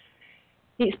 and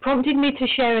it's prompted me to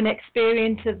share an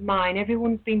experience of mine.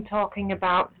 Everyone's been talking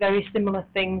about very similar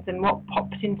things, and what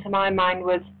popped into my mind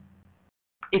was,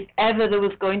 if ever there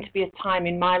was going to be a time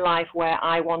in my life where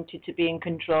I wanted to be in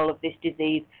control of this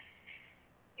disease,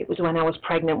 it was when I was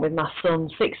pregnant with my son.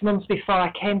 6 months before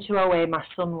I came to OA, my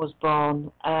son was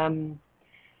born.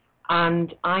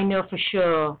 And I know for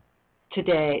sure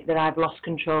today that I've lost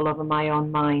control over my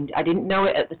own mind. I didn't know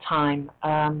it at the time.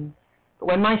 But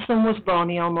when my son was born,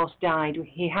 he almost died.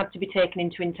 He had to be taken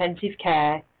into intensive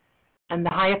care, and the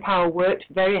higher power worked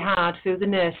very hard through the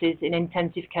nurses in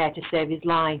intensive care to save his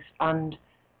life. And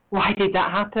why did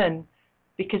that happen?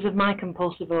 Because of my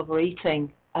compulsive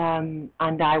overeating. And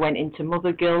I went into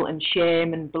mother guilt and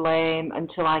shame and blame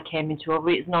until I came into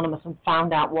Overeaters Anonymous and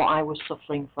found out what I was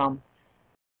suffering from.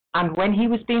 And when he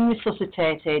was being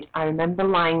resuscitated, I remember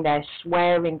lying there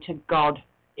swearing to God,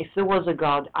 if there was a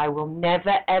God, I will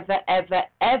never, ever, ever,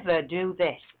 ever do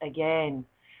this again.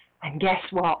 And guess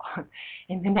what?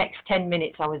 In the next 10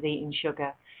 minutes, I was eating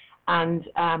sugar. And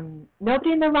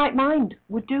nobody in their right mind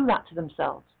would do that to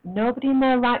themselves. Nobody in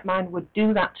their right mind would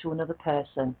do that to another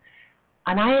person.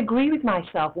 And I agree with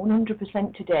myself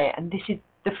 100% today, and this is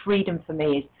the freedom for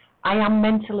me, is I am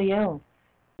mentally ill.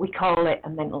 We call it a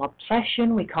mental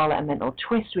obsession, we call it a mental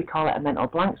twist, we call it a mental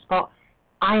blank spot.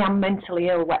 I am mentally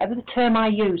ill. Whatever the term I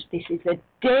use, this is a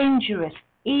dangerous,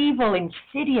 evil,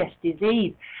 insidious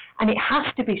disease, and it has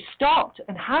to be stopped.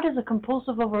 And how does a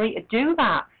compulsive overeater do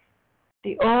that?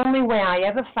 The only way I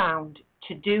ever found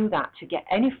to do that, to get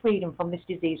any freedom from this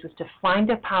disease, was to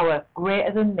find a power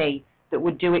greater than me that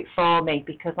would do it for me,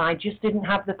 because I just didn't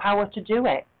have the power to do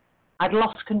it. I'd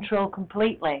lost control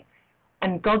completely.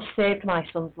 And God saved my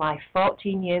son's life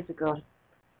 14 years ago.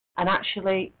 And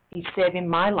actually, He's saving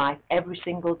my life every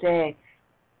single day.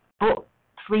 But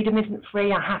freedom isn't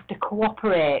free. I have to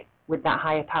cooperate with that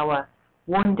higher power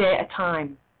one day at a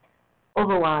time.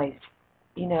 Otherwise,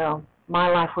 my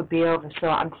life would be over.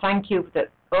 So thank you that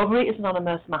Overeaters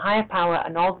Anonymous, my higher power,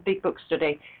 and all the Big Book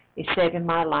study is saving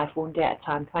my life one day at a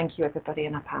time. Thank you, everybody,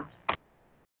 and I pass.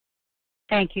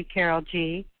 Thank you, Carol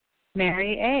G.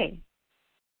 Mary A.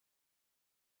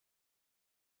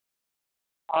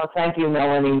 Thank you,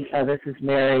 Melanie. This is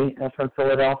Mary from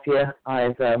Philadelphia.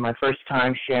 It's my first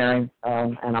time sharing,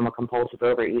 and I'm a compulsive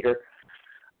overeater.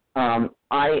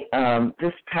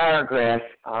 This paragraph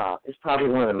is probably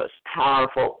one of the most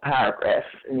powerful paragraphs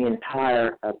in the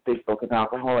entire Big Book of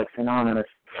Alcoholics Anonymous.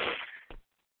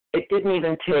 It didn't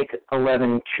even take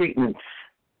 11 treatments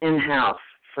in-house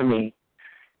for me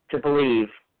to believe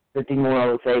the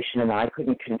demoralization and I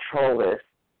couldn't control this.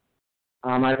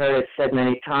 I've heard it said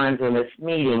many times in this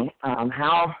meeting,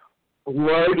 how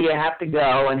low do you have to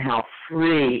go and how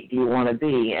free do you want to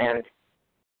be? And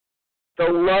the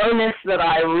lowness that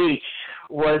I reached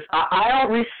was, I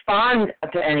don't respond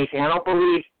to anything. I don't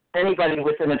believe anybody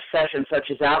with an obsession such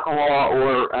as alcohol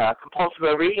or compulsive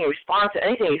overeating responds to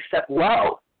anything except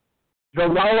low. The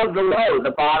low of the low,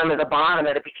 the bottom of the bottom,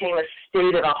 and it became a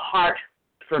state of the heart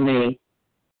for me.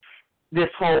 This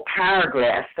whole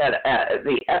paragraph, that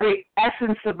every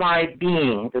essence of my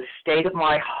being, the state of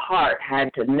my heart,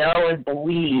 had to know and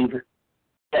believe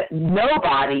that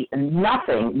nobody and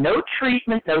nothing, no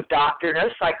treatment, no doctor, no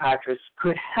psychiatrist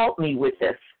could help me with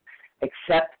this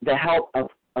except the help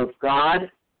of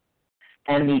God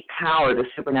and the power, the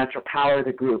supernatural power of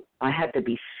the group. I had to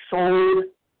be sold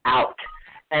out,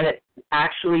 and it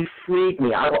actually freed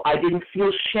me. I didn't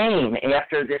feel shame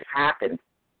after this happened,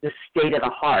 this state of the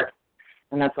heart.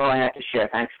 And that's all I had to share.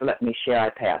 Thanks for letting me share. I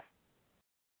pass.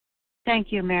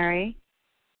 Thank you, Mary.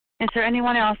 Is there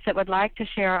anyone else that would like to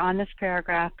share on this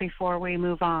paragraph before we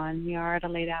move on? We are at a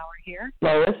late hour here.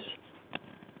 Lois.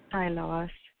 Hi, Lois.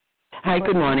 Hi,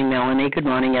 good morning, Melanie. Good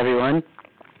morning, everyone.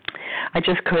 I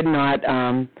just could not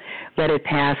let it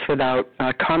pass without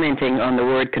commenting on the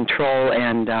word control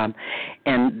and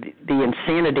the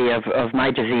insanity of my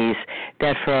disease.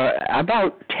 That for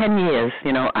about 10 years,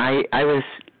 I was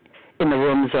in the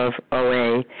rooms of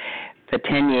OA for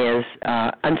 10 years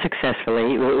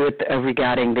unsuccessfully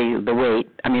regarding the weight.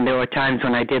 I mean, there were times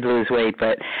when I did lose weight,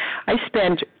 but I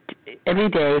spent every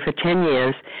day for 10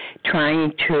 years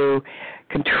trying to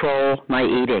control my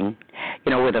eating,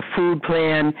 with a food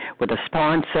plan, with a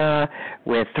sponsor,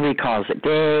 with 3 calls a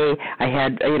day. I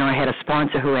had a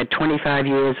sponsor who had 25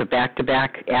 years of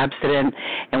back-to-back abstinence,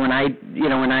 and when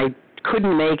I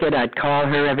couldn't make it, I'd call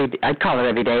her every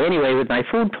day anyway with my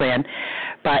food plan,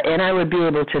 and I would be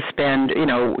able to spend 2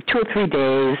 or 3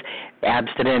 days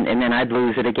abstinent, and then I'd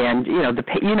lose it again.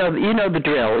 The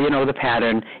drill, the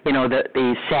pattern,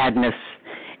 the sadness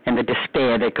and the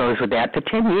despair that goes with that for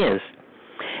 10 years,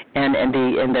 and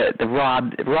the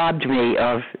robbed me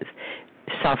of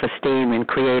self-esteem and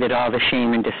created all the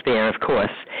shame and despair, of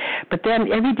course. But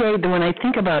then every day, when I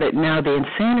think about it now, the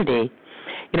insanity.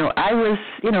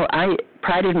 I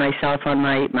prided myself on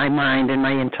my mind and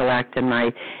my intellect and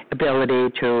my ability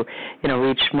to,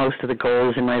 reach most of the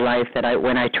goals in my life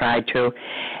when I tried to.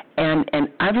 And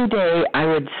every day I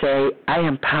would say, I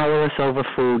am powerless over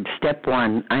food. Step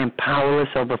 1, I am powerless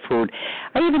over food.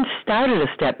 I even started a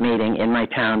step meeting in my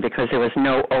town because there was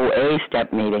no OA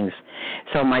step meetings.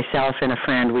 So myself and a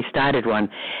friend, we started one.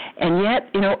 And yet,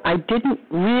 I didn't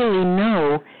really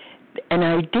know, and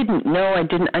I didn't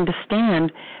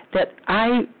understand that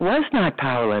I was not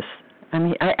powerless. I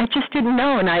mean, I just didn't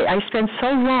know, and I spent so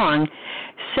long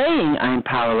saying I'm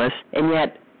powerless, and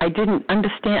yet I didn't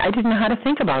understand. I didn't know how to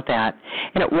think about that.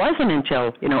 And it wasn't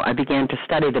until, I began to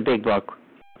study the Big Book,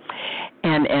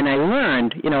 and I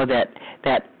learned,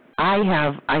 that I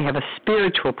have a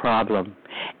spiritual problem,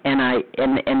 and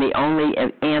the only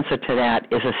answer to that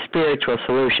is a spiritual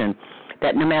solution.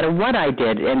 That no matter what I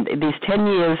did, and these 10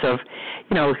 years of,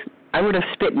 I would have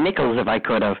spit nickels if I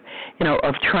could have,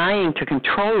 of trying to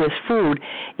control this food,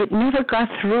 it never got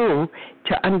through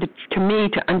to me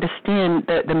to understand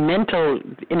the mental,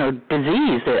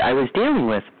 disease that I was dealing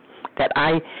with, that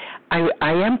I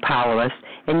am powerless,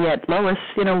 and yet, Lois,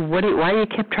 why you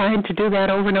kept trying to do that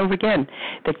over and over again?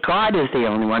 That God is the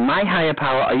only one. My higher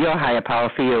power, or your higher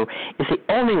power for you, is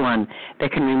the only one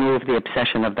that can remove the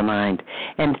obsession of the mind.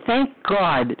 And thank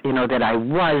God, that I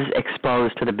was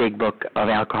exposed to the Big Book of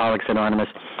Alcoholics Anonymous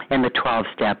and the 12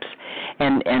 steps.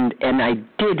 And I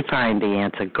did find the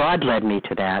answer. God led me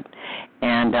to that.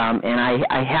 And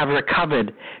I have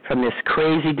recovered from this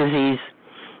crazy disease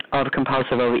of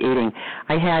compulsive overeating.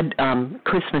 I had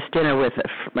Christmas dinner with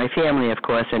my family, of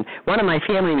course, and one of my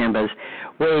family members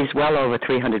weighs well over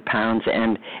 300 pounds,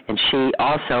 and she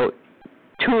also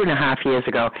 2.5 years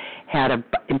ago had an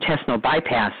intestinal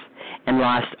bypass and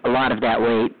lost a lot of that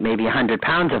weight, maybe 100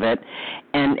 pounds of it,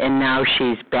 and now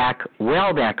she's back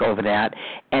over that,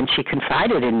 and she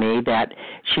confided in me that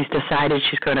she's decided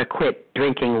she's going to quit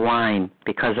drinking wine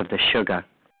because of the sugar.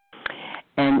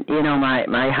 And,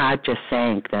 my heart just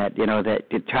sank that, that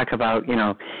you talk about,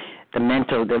 the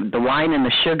mental, the wine and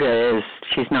the sugar is,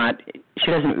 she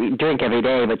doesn't drink every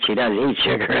day, but she does eat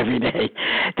sugar every day.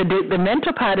 The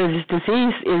mental part of this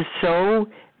disease is so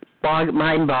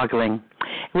mind-boggling.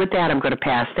 With that, I'm going to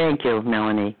pass. Thank you,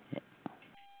 Melanie.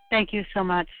 Thank you so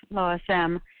much, Lois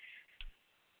M.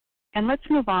 And let's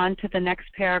move on to the next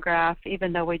paragraph.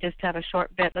 Even though we just have a short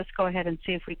bit, let's go ahead and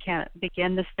see if we can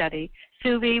begin the study.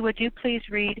 Suvi, would you please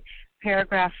read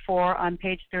paragraph 4 on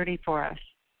page 30 for us?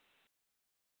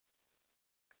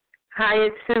 Hi,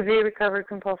 it's Suvi, recovered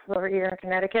compulsive overeater in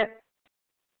Connecticut.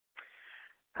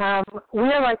 We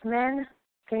are like men.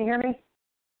 Can you hear me?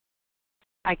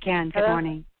 I can. Good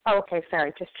morning. Oh, okay,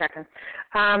 sorry, just checking.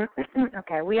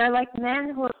 Okay, we are like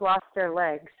men who have lost their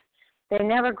legs. They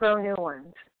never grow new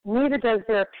ones. Neither does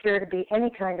there appear to be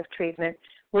any kind of treatment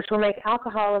which will make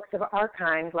alcoholics of our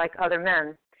kind like other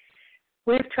men.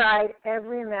 We've tried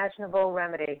every imaginable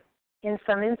remedy. In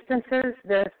some instances,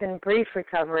 there has been brief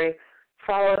recovery,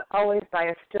 followed always by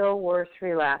a still worse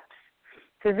relapse.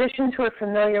 Physicians who are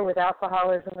familiar with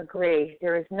alcoholism agree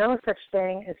there is no such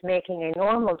thing as making a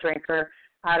normal drinker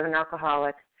out of an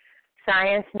alcoholic.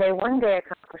 Science may one day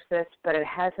accomplish this, but it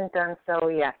hasn't done so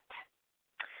yet.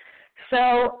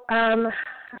 So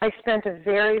I spent a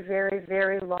very, very,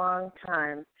 very long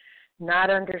time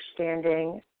not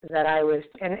understanding that I was,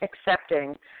 and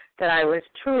accepting that I was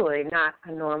truly not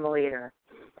a normal eater.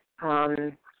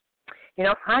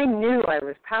 I knew I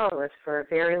was powerless for a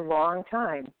very long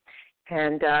time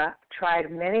and tried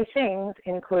many things,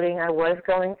 including going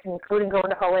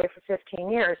to OA for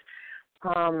 15 years.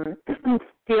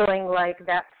 Feeling like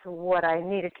that's what I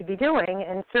needed to be doing,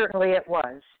 and certainly it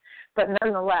was. But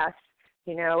nonetheless,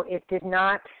 I did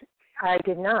not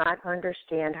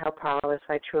understand how powerless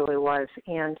I truly was.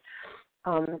 And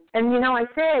I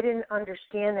say I didn't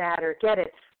understand that or get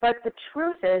it, but the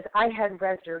truth is I had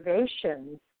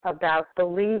reservations about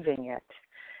believing it.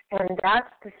 And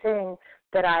that's the thing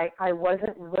that I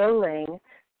wasn't willing,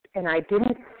 and I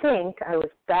didn't think I was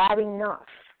bad enough.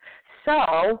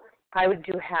 So I would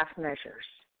do half measures.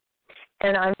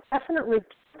 And I'm definitely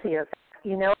guilty of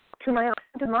that, to my own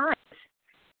demise.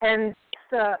 And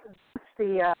the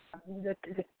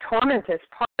tormentous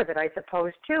part of it, I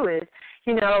suppose, too, is,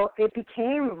 it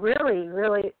became really,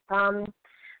 really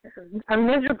a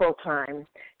miserable time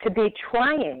to be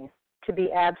trying to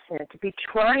be abstinent, to be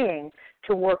trying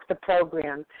to work the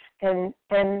program, and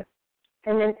then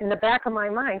in the back of my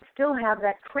mind still have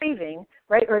that craving,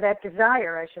 right, or that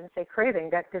desire, I shouldn't say craving,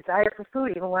 that desire for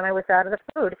food. Even when I was out of the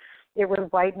food, it was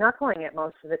white-knuckling it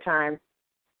most of the time.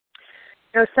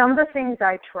 Some of the things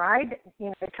I tried,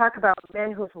 they talk about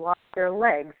men who've lost their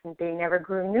legs and they never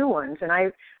grew new ones. And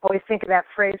I always think of that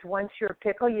phrase, once you're a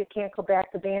pickle, you can't go back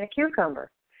to being a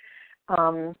cucumber.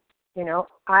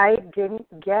 I didn't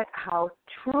get how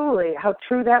true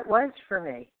that was for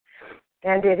me.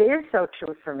 And it is so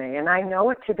true for me, and I know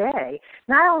it today.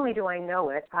 Not only do I know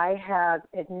it, I have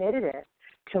admitted it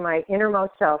to my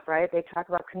innermost self, right? They talk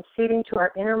about conceding to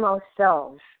our innermost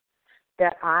selves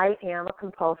that I am a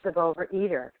compulsive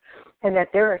overeater and that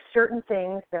there are certain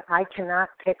things that I cannot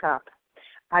pick up.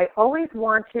 I always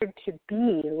wanted to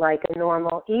be like a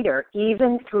normal eater.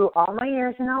 Even through all my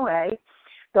years in OA,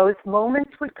 those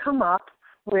moments would come up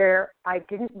where I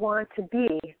didn't want to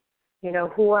be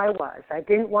who I was. I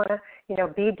didn't want to,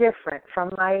 be different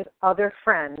from my other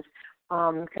friends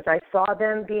because I saw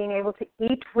them being able to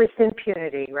eat with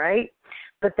impunity, right?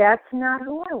 But that's not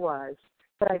who I was.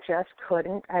 But I just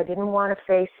couldn't. I didn't want to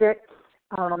face it.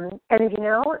 And,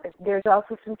 there's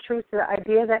also some truth to the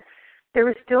idea that there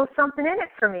was still something in it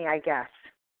for me, I guess.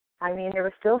 I mean, there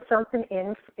was still something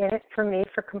in it for me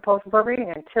for compulsive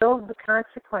overeating until the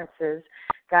consequences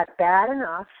got bad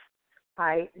enough.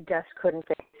 I just couldn't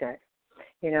face it.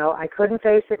 I couldn't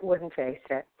face it, wouldn't face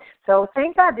it. So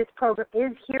thank God this program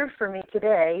is here for me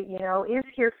today,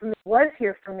 was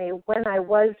here for me when I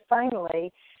was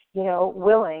finally,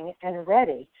 willing and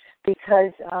ready,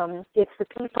 because it's the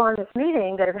people in this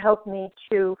meeting that have helped me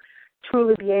to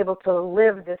truly be able to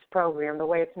live this program the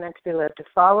way it's meant to be lived, to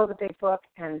follow the big book,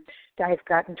 and I've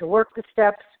gotten to work the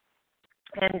steps.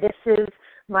 And this is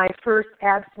my first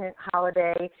abstinent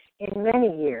holiday in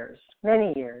many years.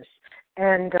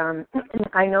 And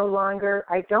I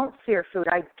don't fear food.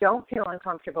 I don't feel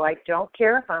uncomfortable. I don't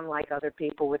care if I'm like other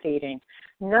people with eating.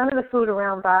 None of the food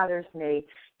around bothers me,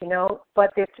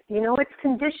 but it's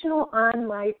conditional on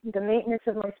the maintenance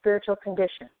of my spiritual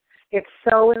condition. It's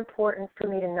so important for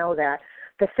me to know that.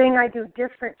 The thing I do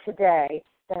different today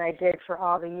than I did for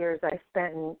all the years I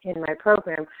spent in my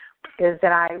program is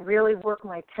that I really work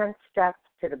my 10 steps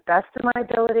to the best of my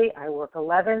ability. I work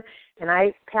 11, and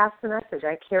I pass the message.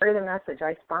 I carry the message.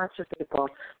 I sponsor people.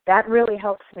 That really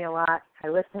helps me a lot. I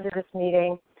listen to this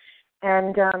meeting,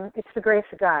 and it's the grace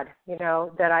of God,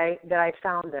 that I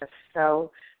found this.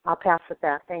 So I'll pass with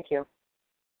that. Thank you.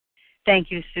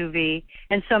 Thank you, Sue V.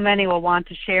 And so many will want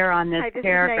to share on this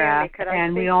paragraph,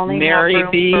 and we only Mary have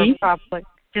room B. for probably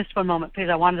just one moment, please.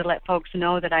 I wanted to let folks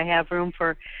know that I have room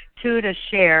for 2 to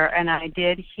share, and I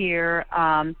did hear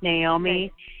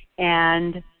Naomi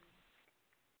and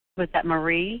was that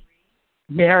Marie?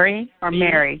 Mary. Or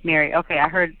Mary. Mary. Okay, I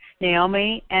heard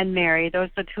Naomi and Mary. Those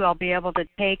are the 2 I'll be able to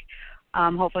take.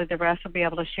 Hopefully the rest will be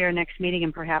able to share next meeting,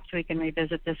 and perhaps we can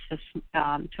revisit this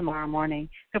tomorrow morning.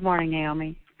 Good morning,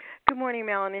 Naomi. Good morning,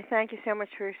 Melanie. Thank you so much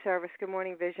for your service. Good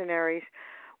morning, visionaries.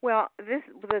 Well,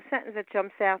 the sentence that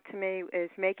jumps out to me is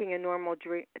making a normal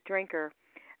drinker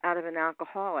out of an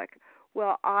alcoholic.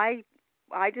 Well, I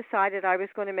decided I was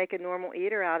going to make a normal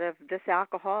eater out of this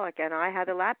alcoholic, and I had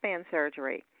a lap band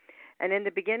surgery. And in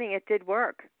the beginning, it did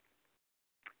work.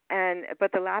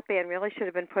 But the lap band really should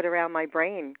have been put around my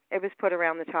brain. It was put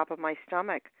around the top of my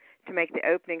stomach to make the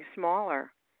opening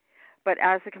smaller. But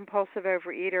as a compulsive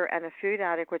overeater and a food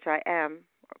addict, which I am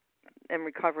in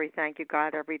recovery, thank you,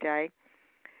 God, every day,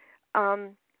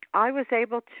 I was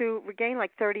able to regain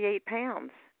like 38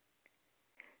 pounds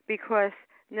because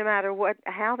no matter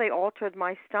how they altered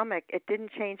my stomach, it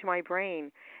didn't change my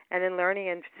brain. And in learning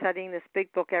and studying this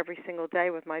big book every single day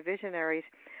with my visionaries,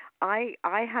 I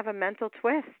have a mental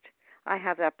twist. I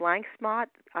have that blank spot.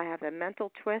 I have a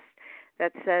mental twist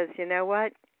that says, you know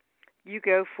what? You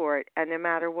go for it, and no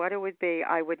matter what it would be,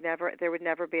 there would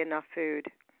never be enough food.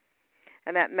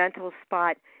 And that mental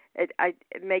spot, it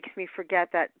makes me forget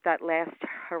that last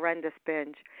horrendous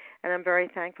binge. And I'm very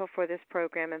thankful for this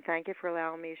program, and thank you for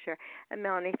allowing me to share. And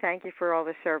Melanie, thank you for all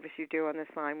the service you do on this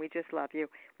line. We just love you.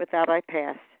 With that, I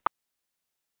pass.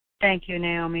 Thank you,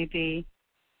 Naomi B.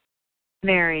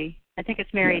 Mary, I think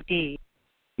it's Mary D.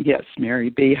 Yes, Mary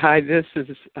B. Hi, this is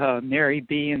Mary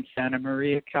B. in Santa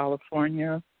Maria,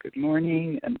 California. Good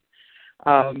morning. And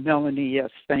Melanie, yes,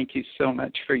 thank you so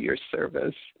much for your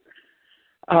service.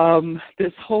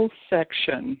 This whole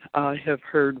section I have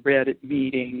heard read at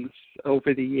meetings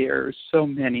over the years so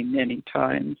many, many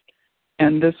times.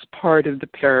 And this part of the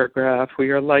paragraph,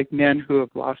 we are like men who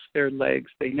have lost their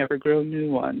legs, they never grow new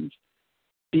ones,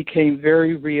 became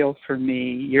very real for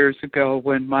me years ago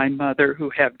when my mother, who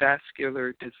had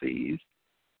vascular disease,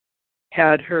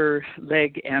 had her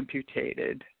leg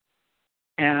amputated.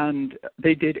 And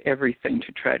they did everything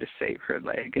to try to save her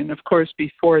leg. And, of course,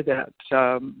 before that,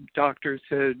 doctors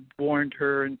had warned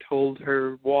her and told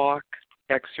her walk,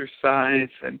 exercise.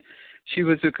 And she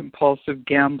was a compulsive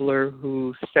gambler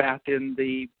who sat in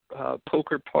the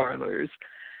poker parlors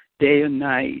day and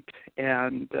night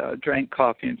and drank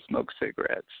coffee and smoked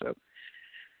cigarettes. So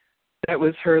that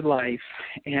was her life,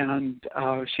 and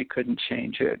she couldn't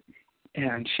change it,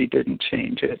 and she didn't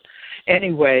change it.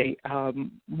 Anyway,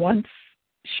 once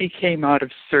she came out of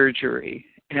surgery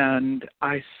and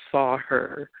I saw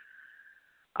her,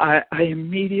 I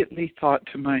immediately thought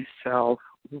to myself,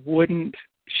 wouldn't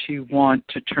she want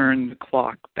to turn the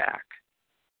clock back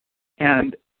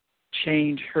and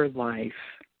change her life?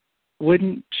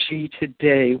 Wouldn't she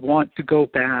today want to go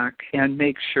back and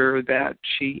make sure that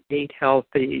she ate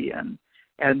healthy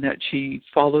and that she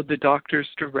followed the doctor's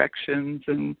directions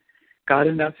and got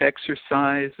enough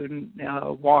exercise and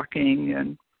walking?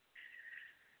 And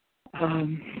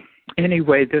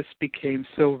anyway, this became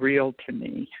so real to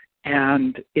me.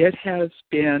 And it has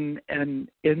been an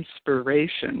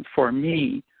inspiration for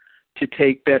me to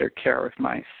take better care of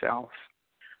myself.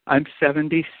 I'm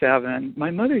 77. My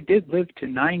mother did live to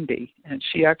 90, and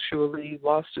she actually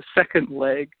lost a second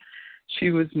leg.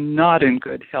 She was not in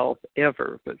good health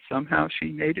ever, but somehow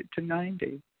she made it to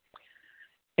 90.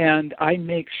 And I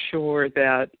make sure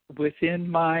that within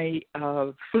my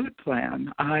food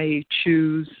plan, I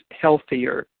choose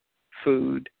healthier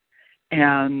food,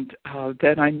 and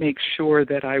then I make sure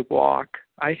that I walk.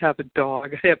 I have a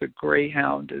dog. I have a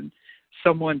greyhound, and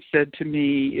someone said to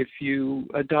me, if you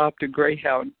adopt a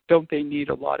greyhound, don't they need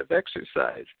a lot of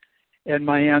exercise? And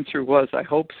my answer was, I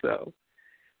hope so.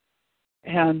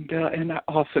 And I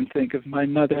often think of my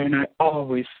mother, and I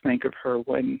always think of her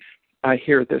when I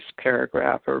hear this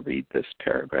paragraph or read this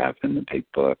paragraph in the big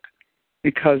book,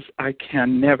 because I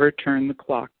can never turn the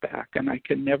clock back and I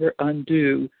can never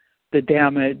undo the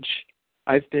damage.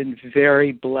 I've been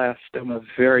very blessed. I'm a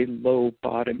very low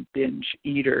bottom binge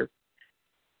eater,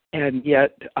 and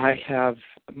yet I have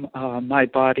my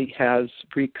body has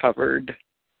recovered,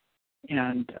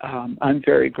 and I'm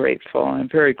very grateful. I'm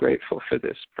very grateful for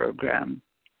this program.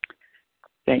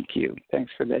 Thank you.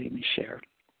 Thanks for letting me share.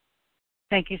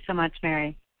 Thank you so much,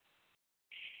 Mary.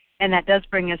 And that does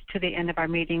bring us to the end of our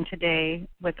meeting today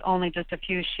with only just a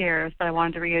few shares, but I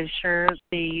wanted to reassure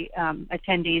the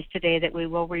attendees today that we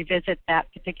will revisit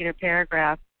that particular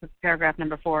paragraph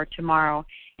number 4, tomorrow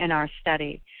in our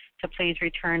study. So please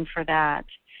return for that.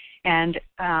 And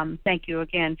thank you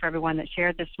again for everyone that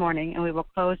shared this morning. And we will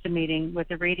close the meeting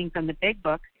with a reading from the Big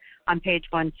Book on page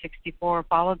 164,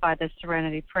 followed by the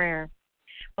Serenity Prayer.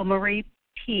 Will Marie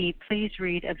P. please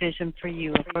read A Vision for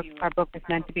You? Our book is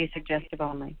meant to be suggestive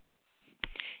only.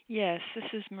 Yes, this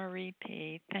is Marie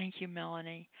P. Thank you,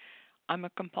 Melanie. I'm a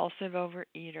compulsive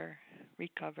overeater,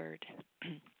 recovered.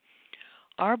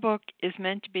 Our book is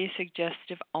meant to be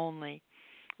suggestive only.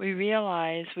 We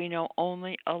realize we know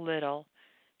only a little.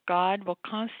 God will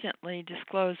constantly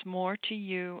disclose more to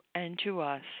you and to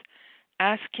us.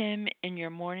 Ask Him in your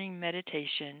morning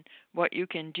meditation what you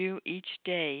can do each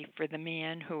day for the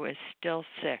man who is still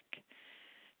sick.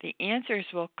 The answers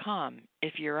will come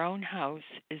if your own house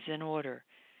is in order.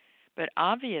 But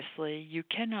obviously, you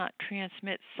cannot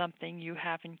transmit something you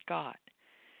haven't got.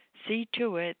 See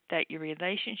to it that your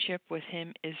relationship with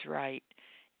Him is right,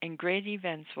 and great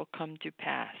events will come to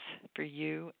pass for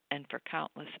you and for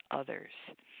countless others.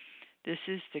 This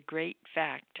is the great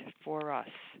fact for us.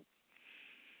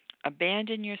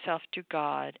 Abandon yourself to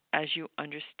God as you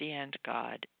understand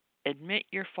God. Admit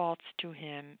your faults to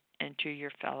Him and to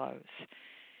your fellows.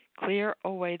 Clear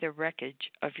away the wreckage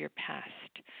of your past.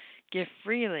 Give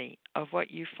freely of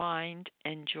what you find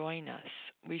and join us.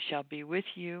 We shall be with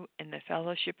you in the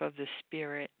fellowship of the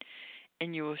Spirit,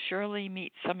 and you will surely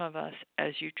meet some of us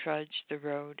as you trudge the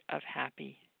road of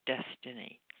happy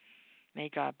destiny. May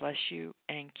God bless you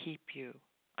and keep you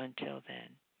until then.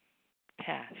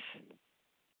 Pass.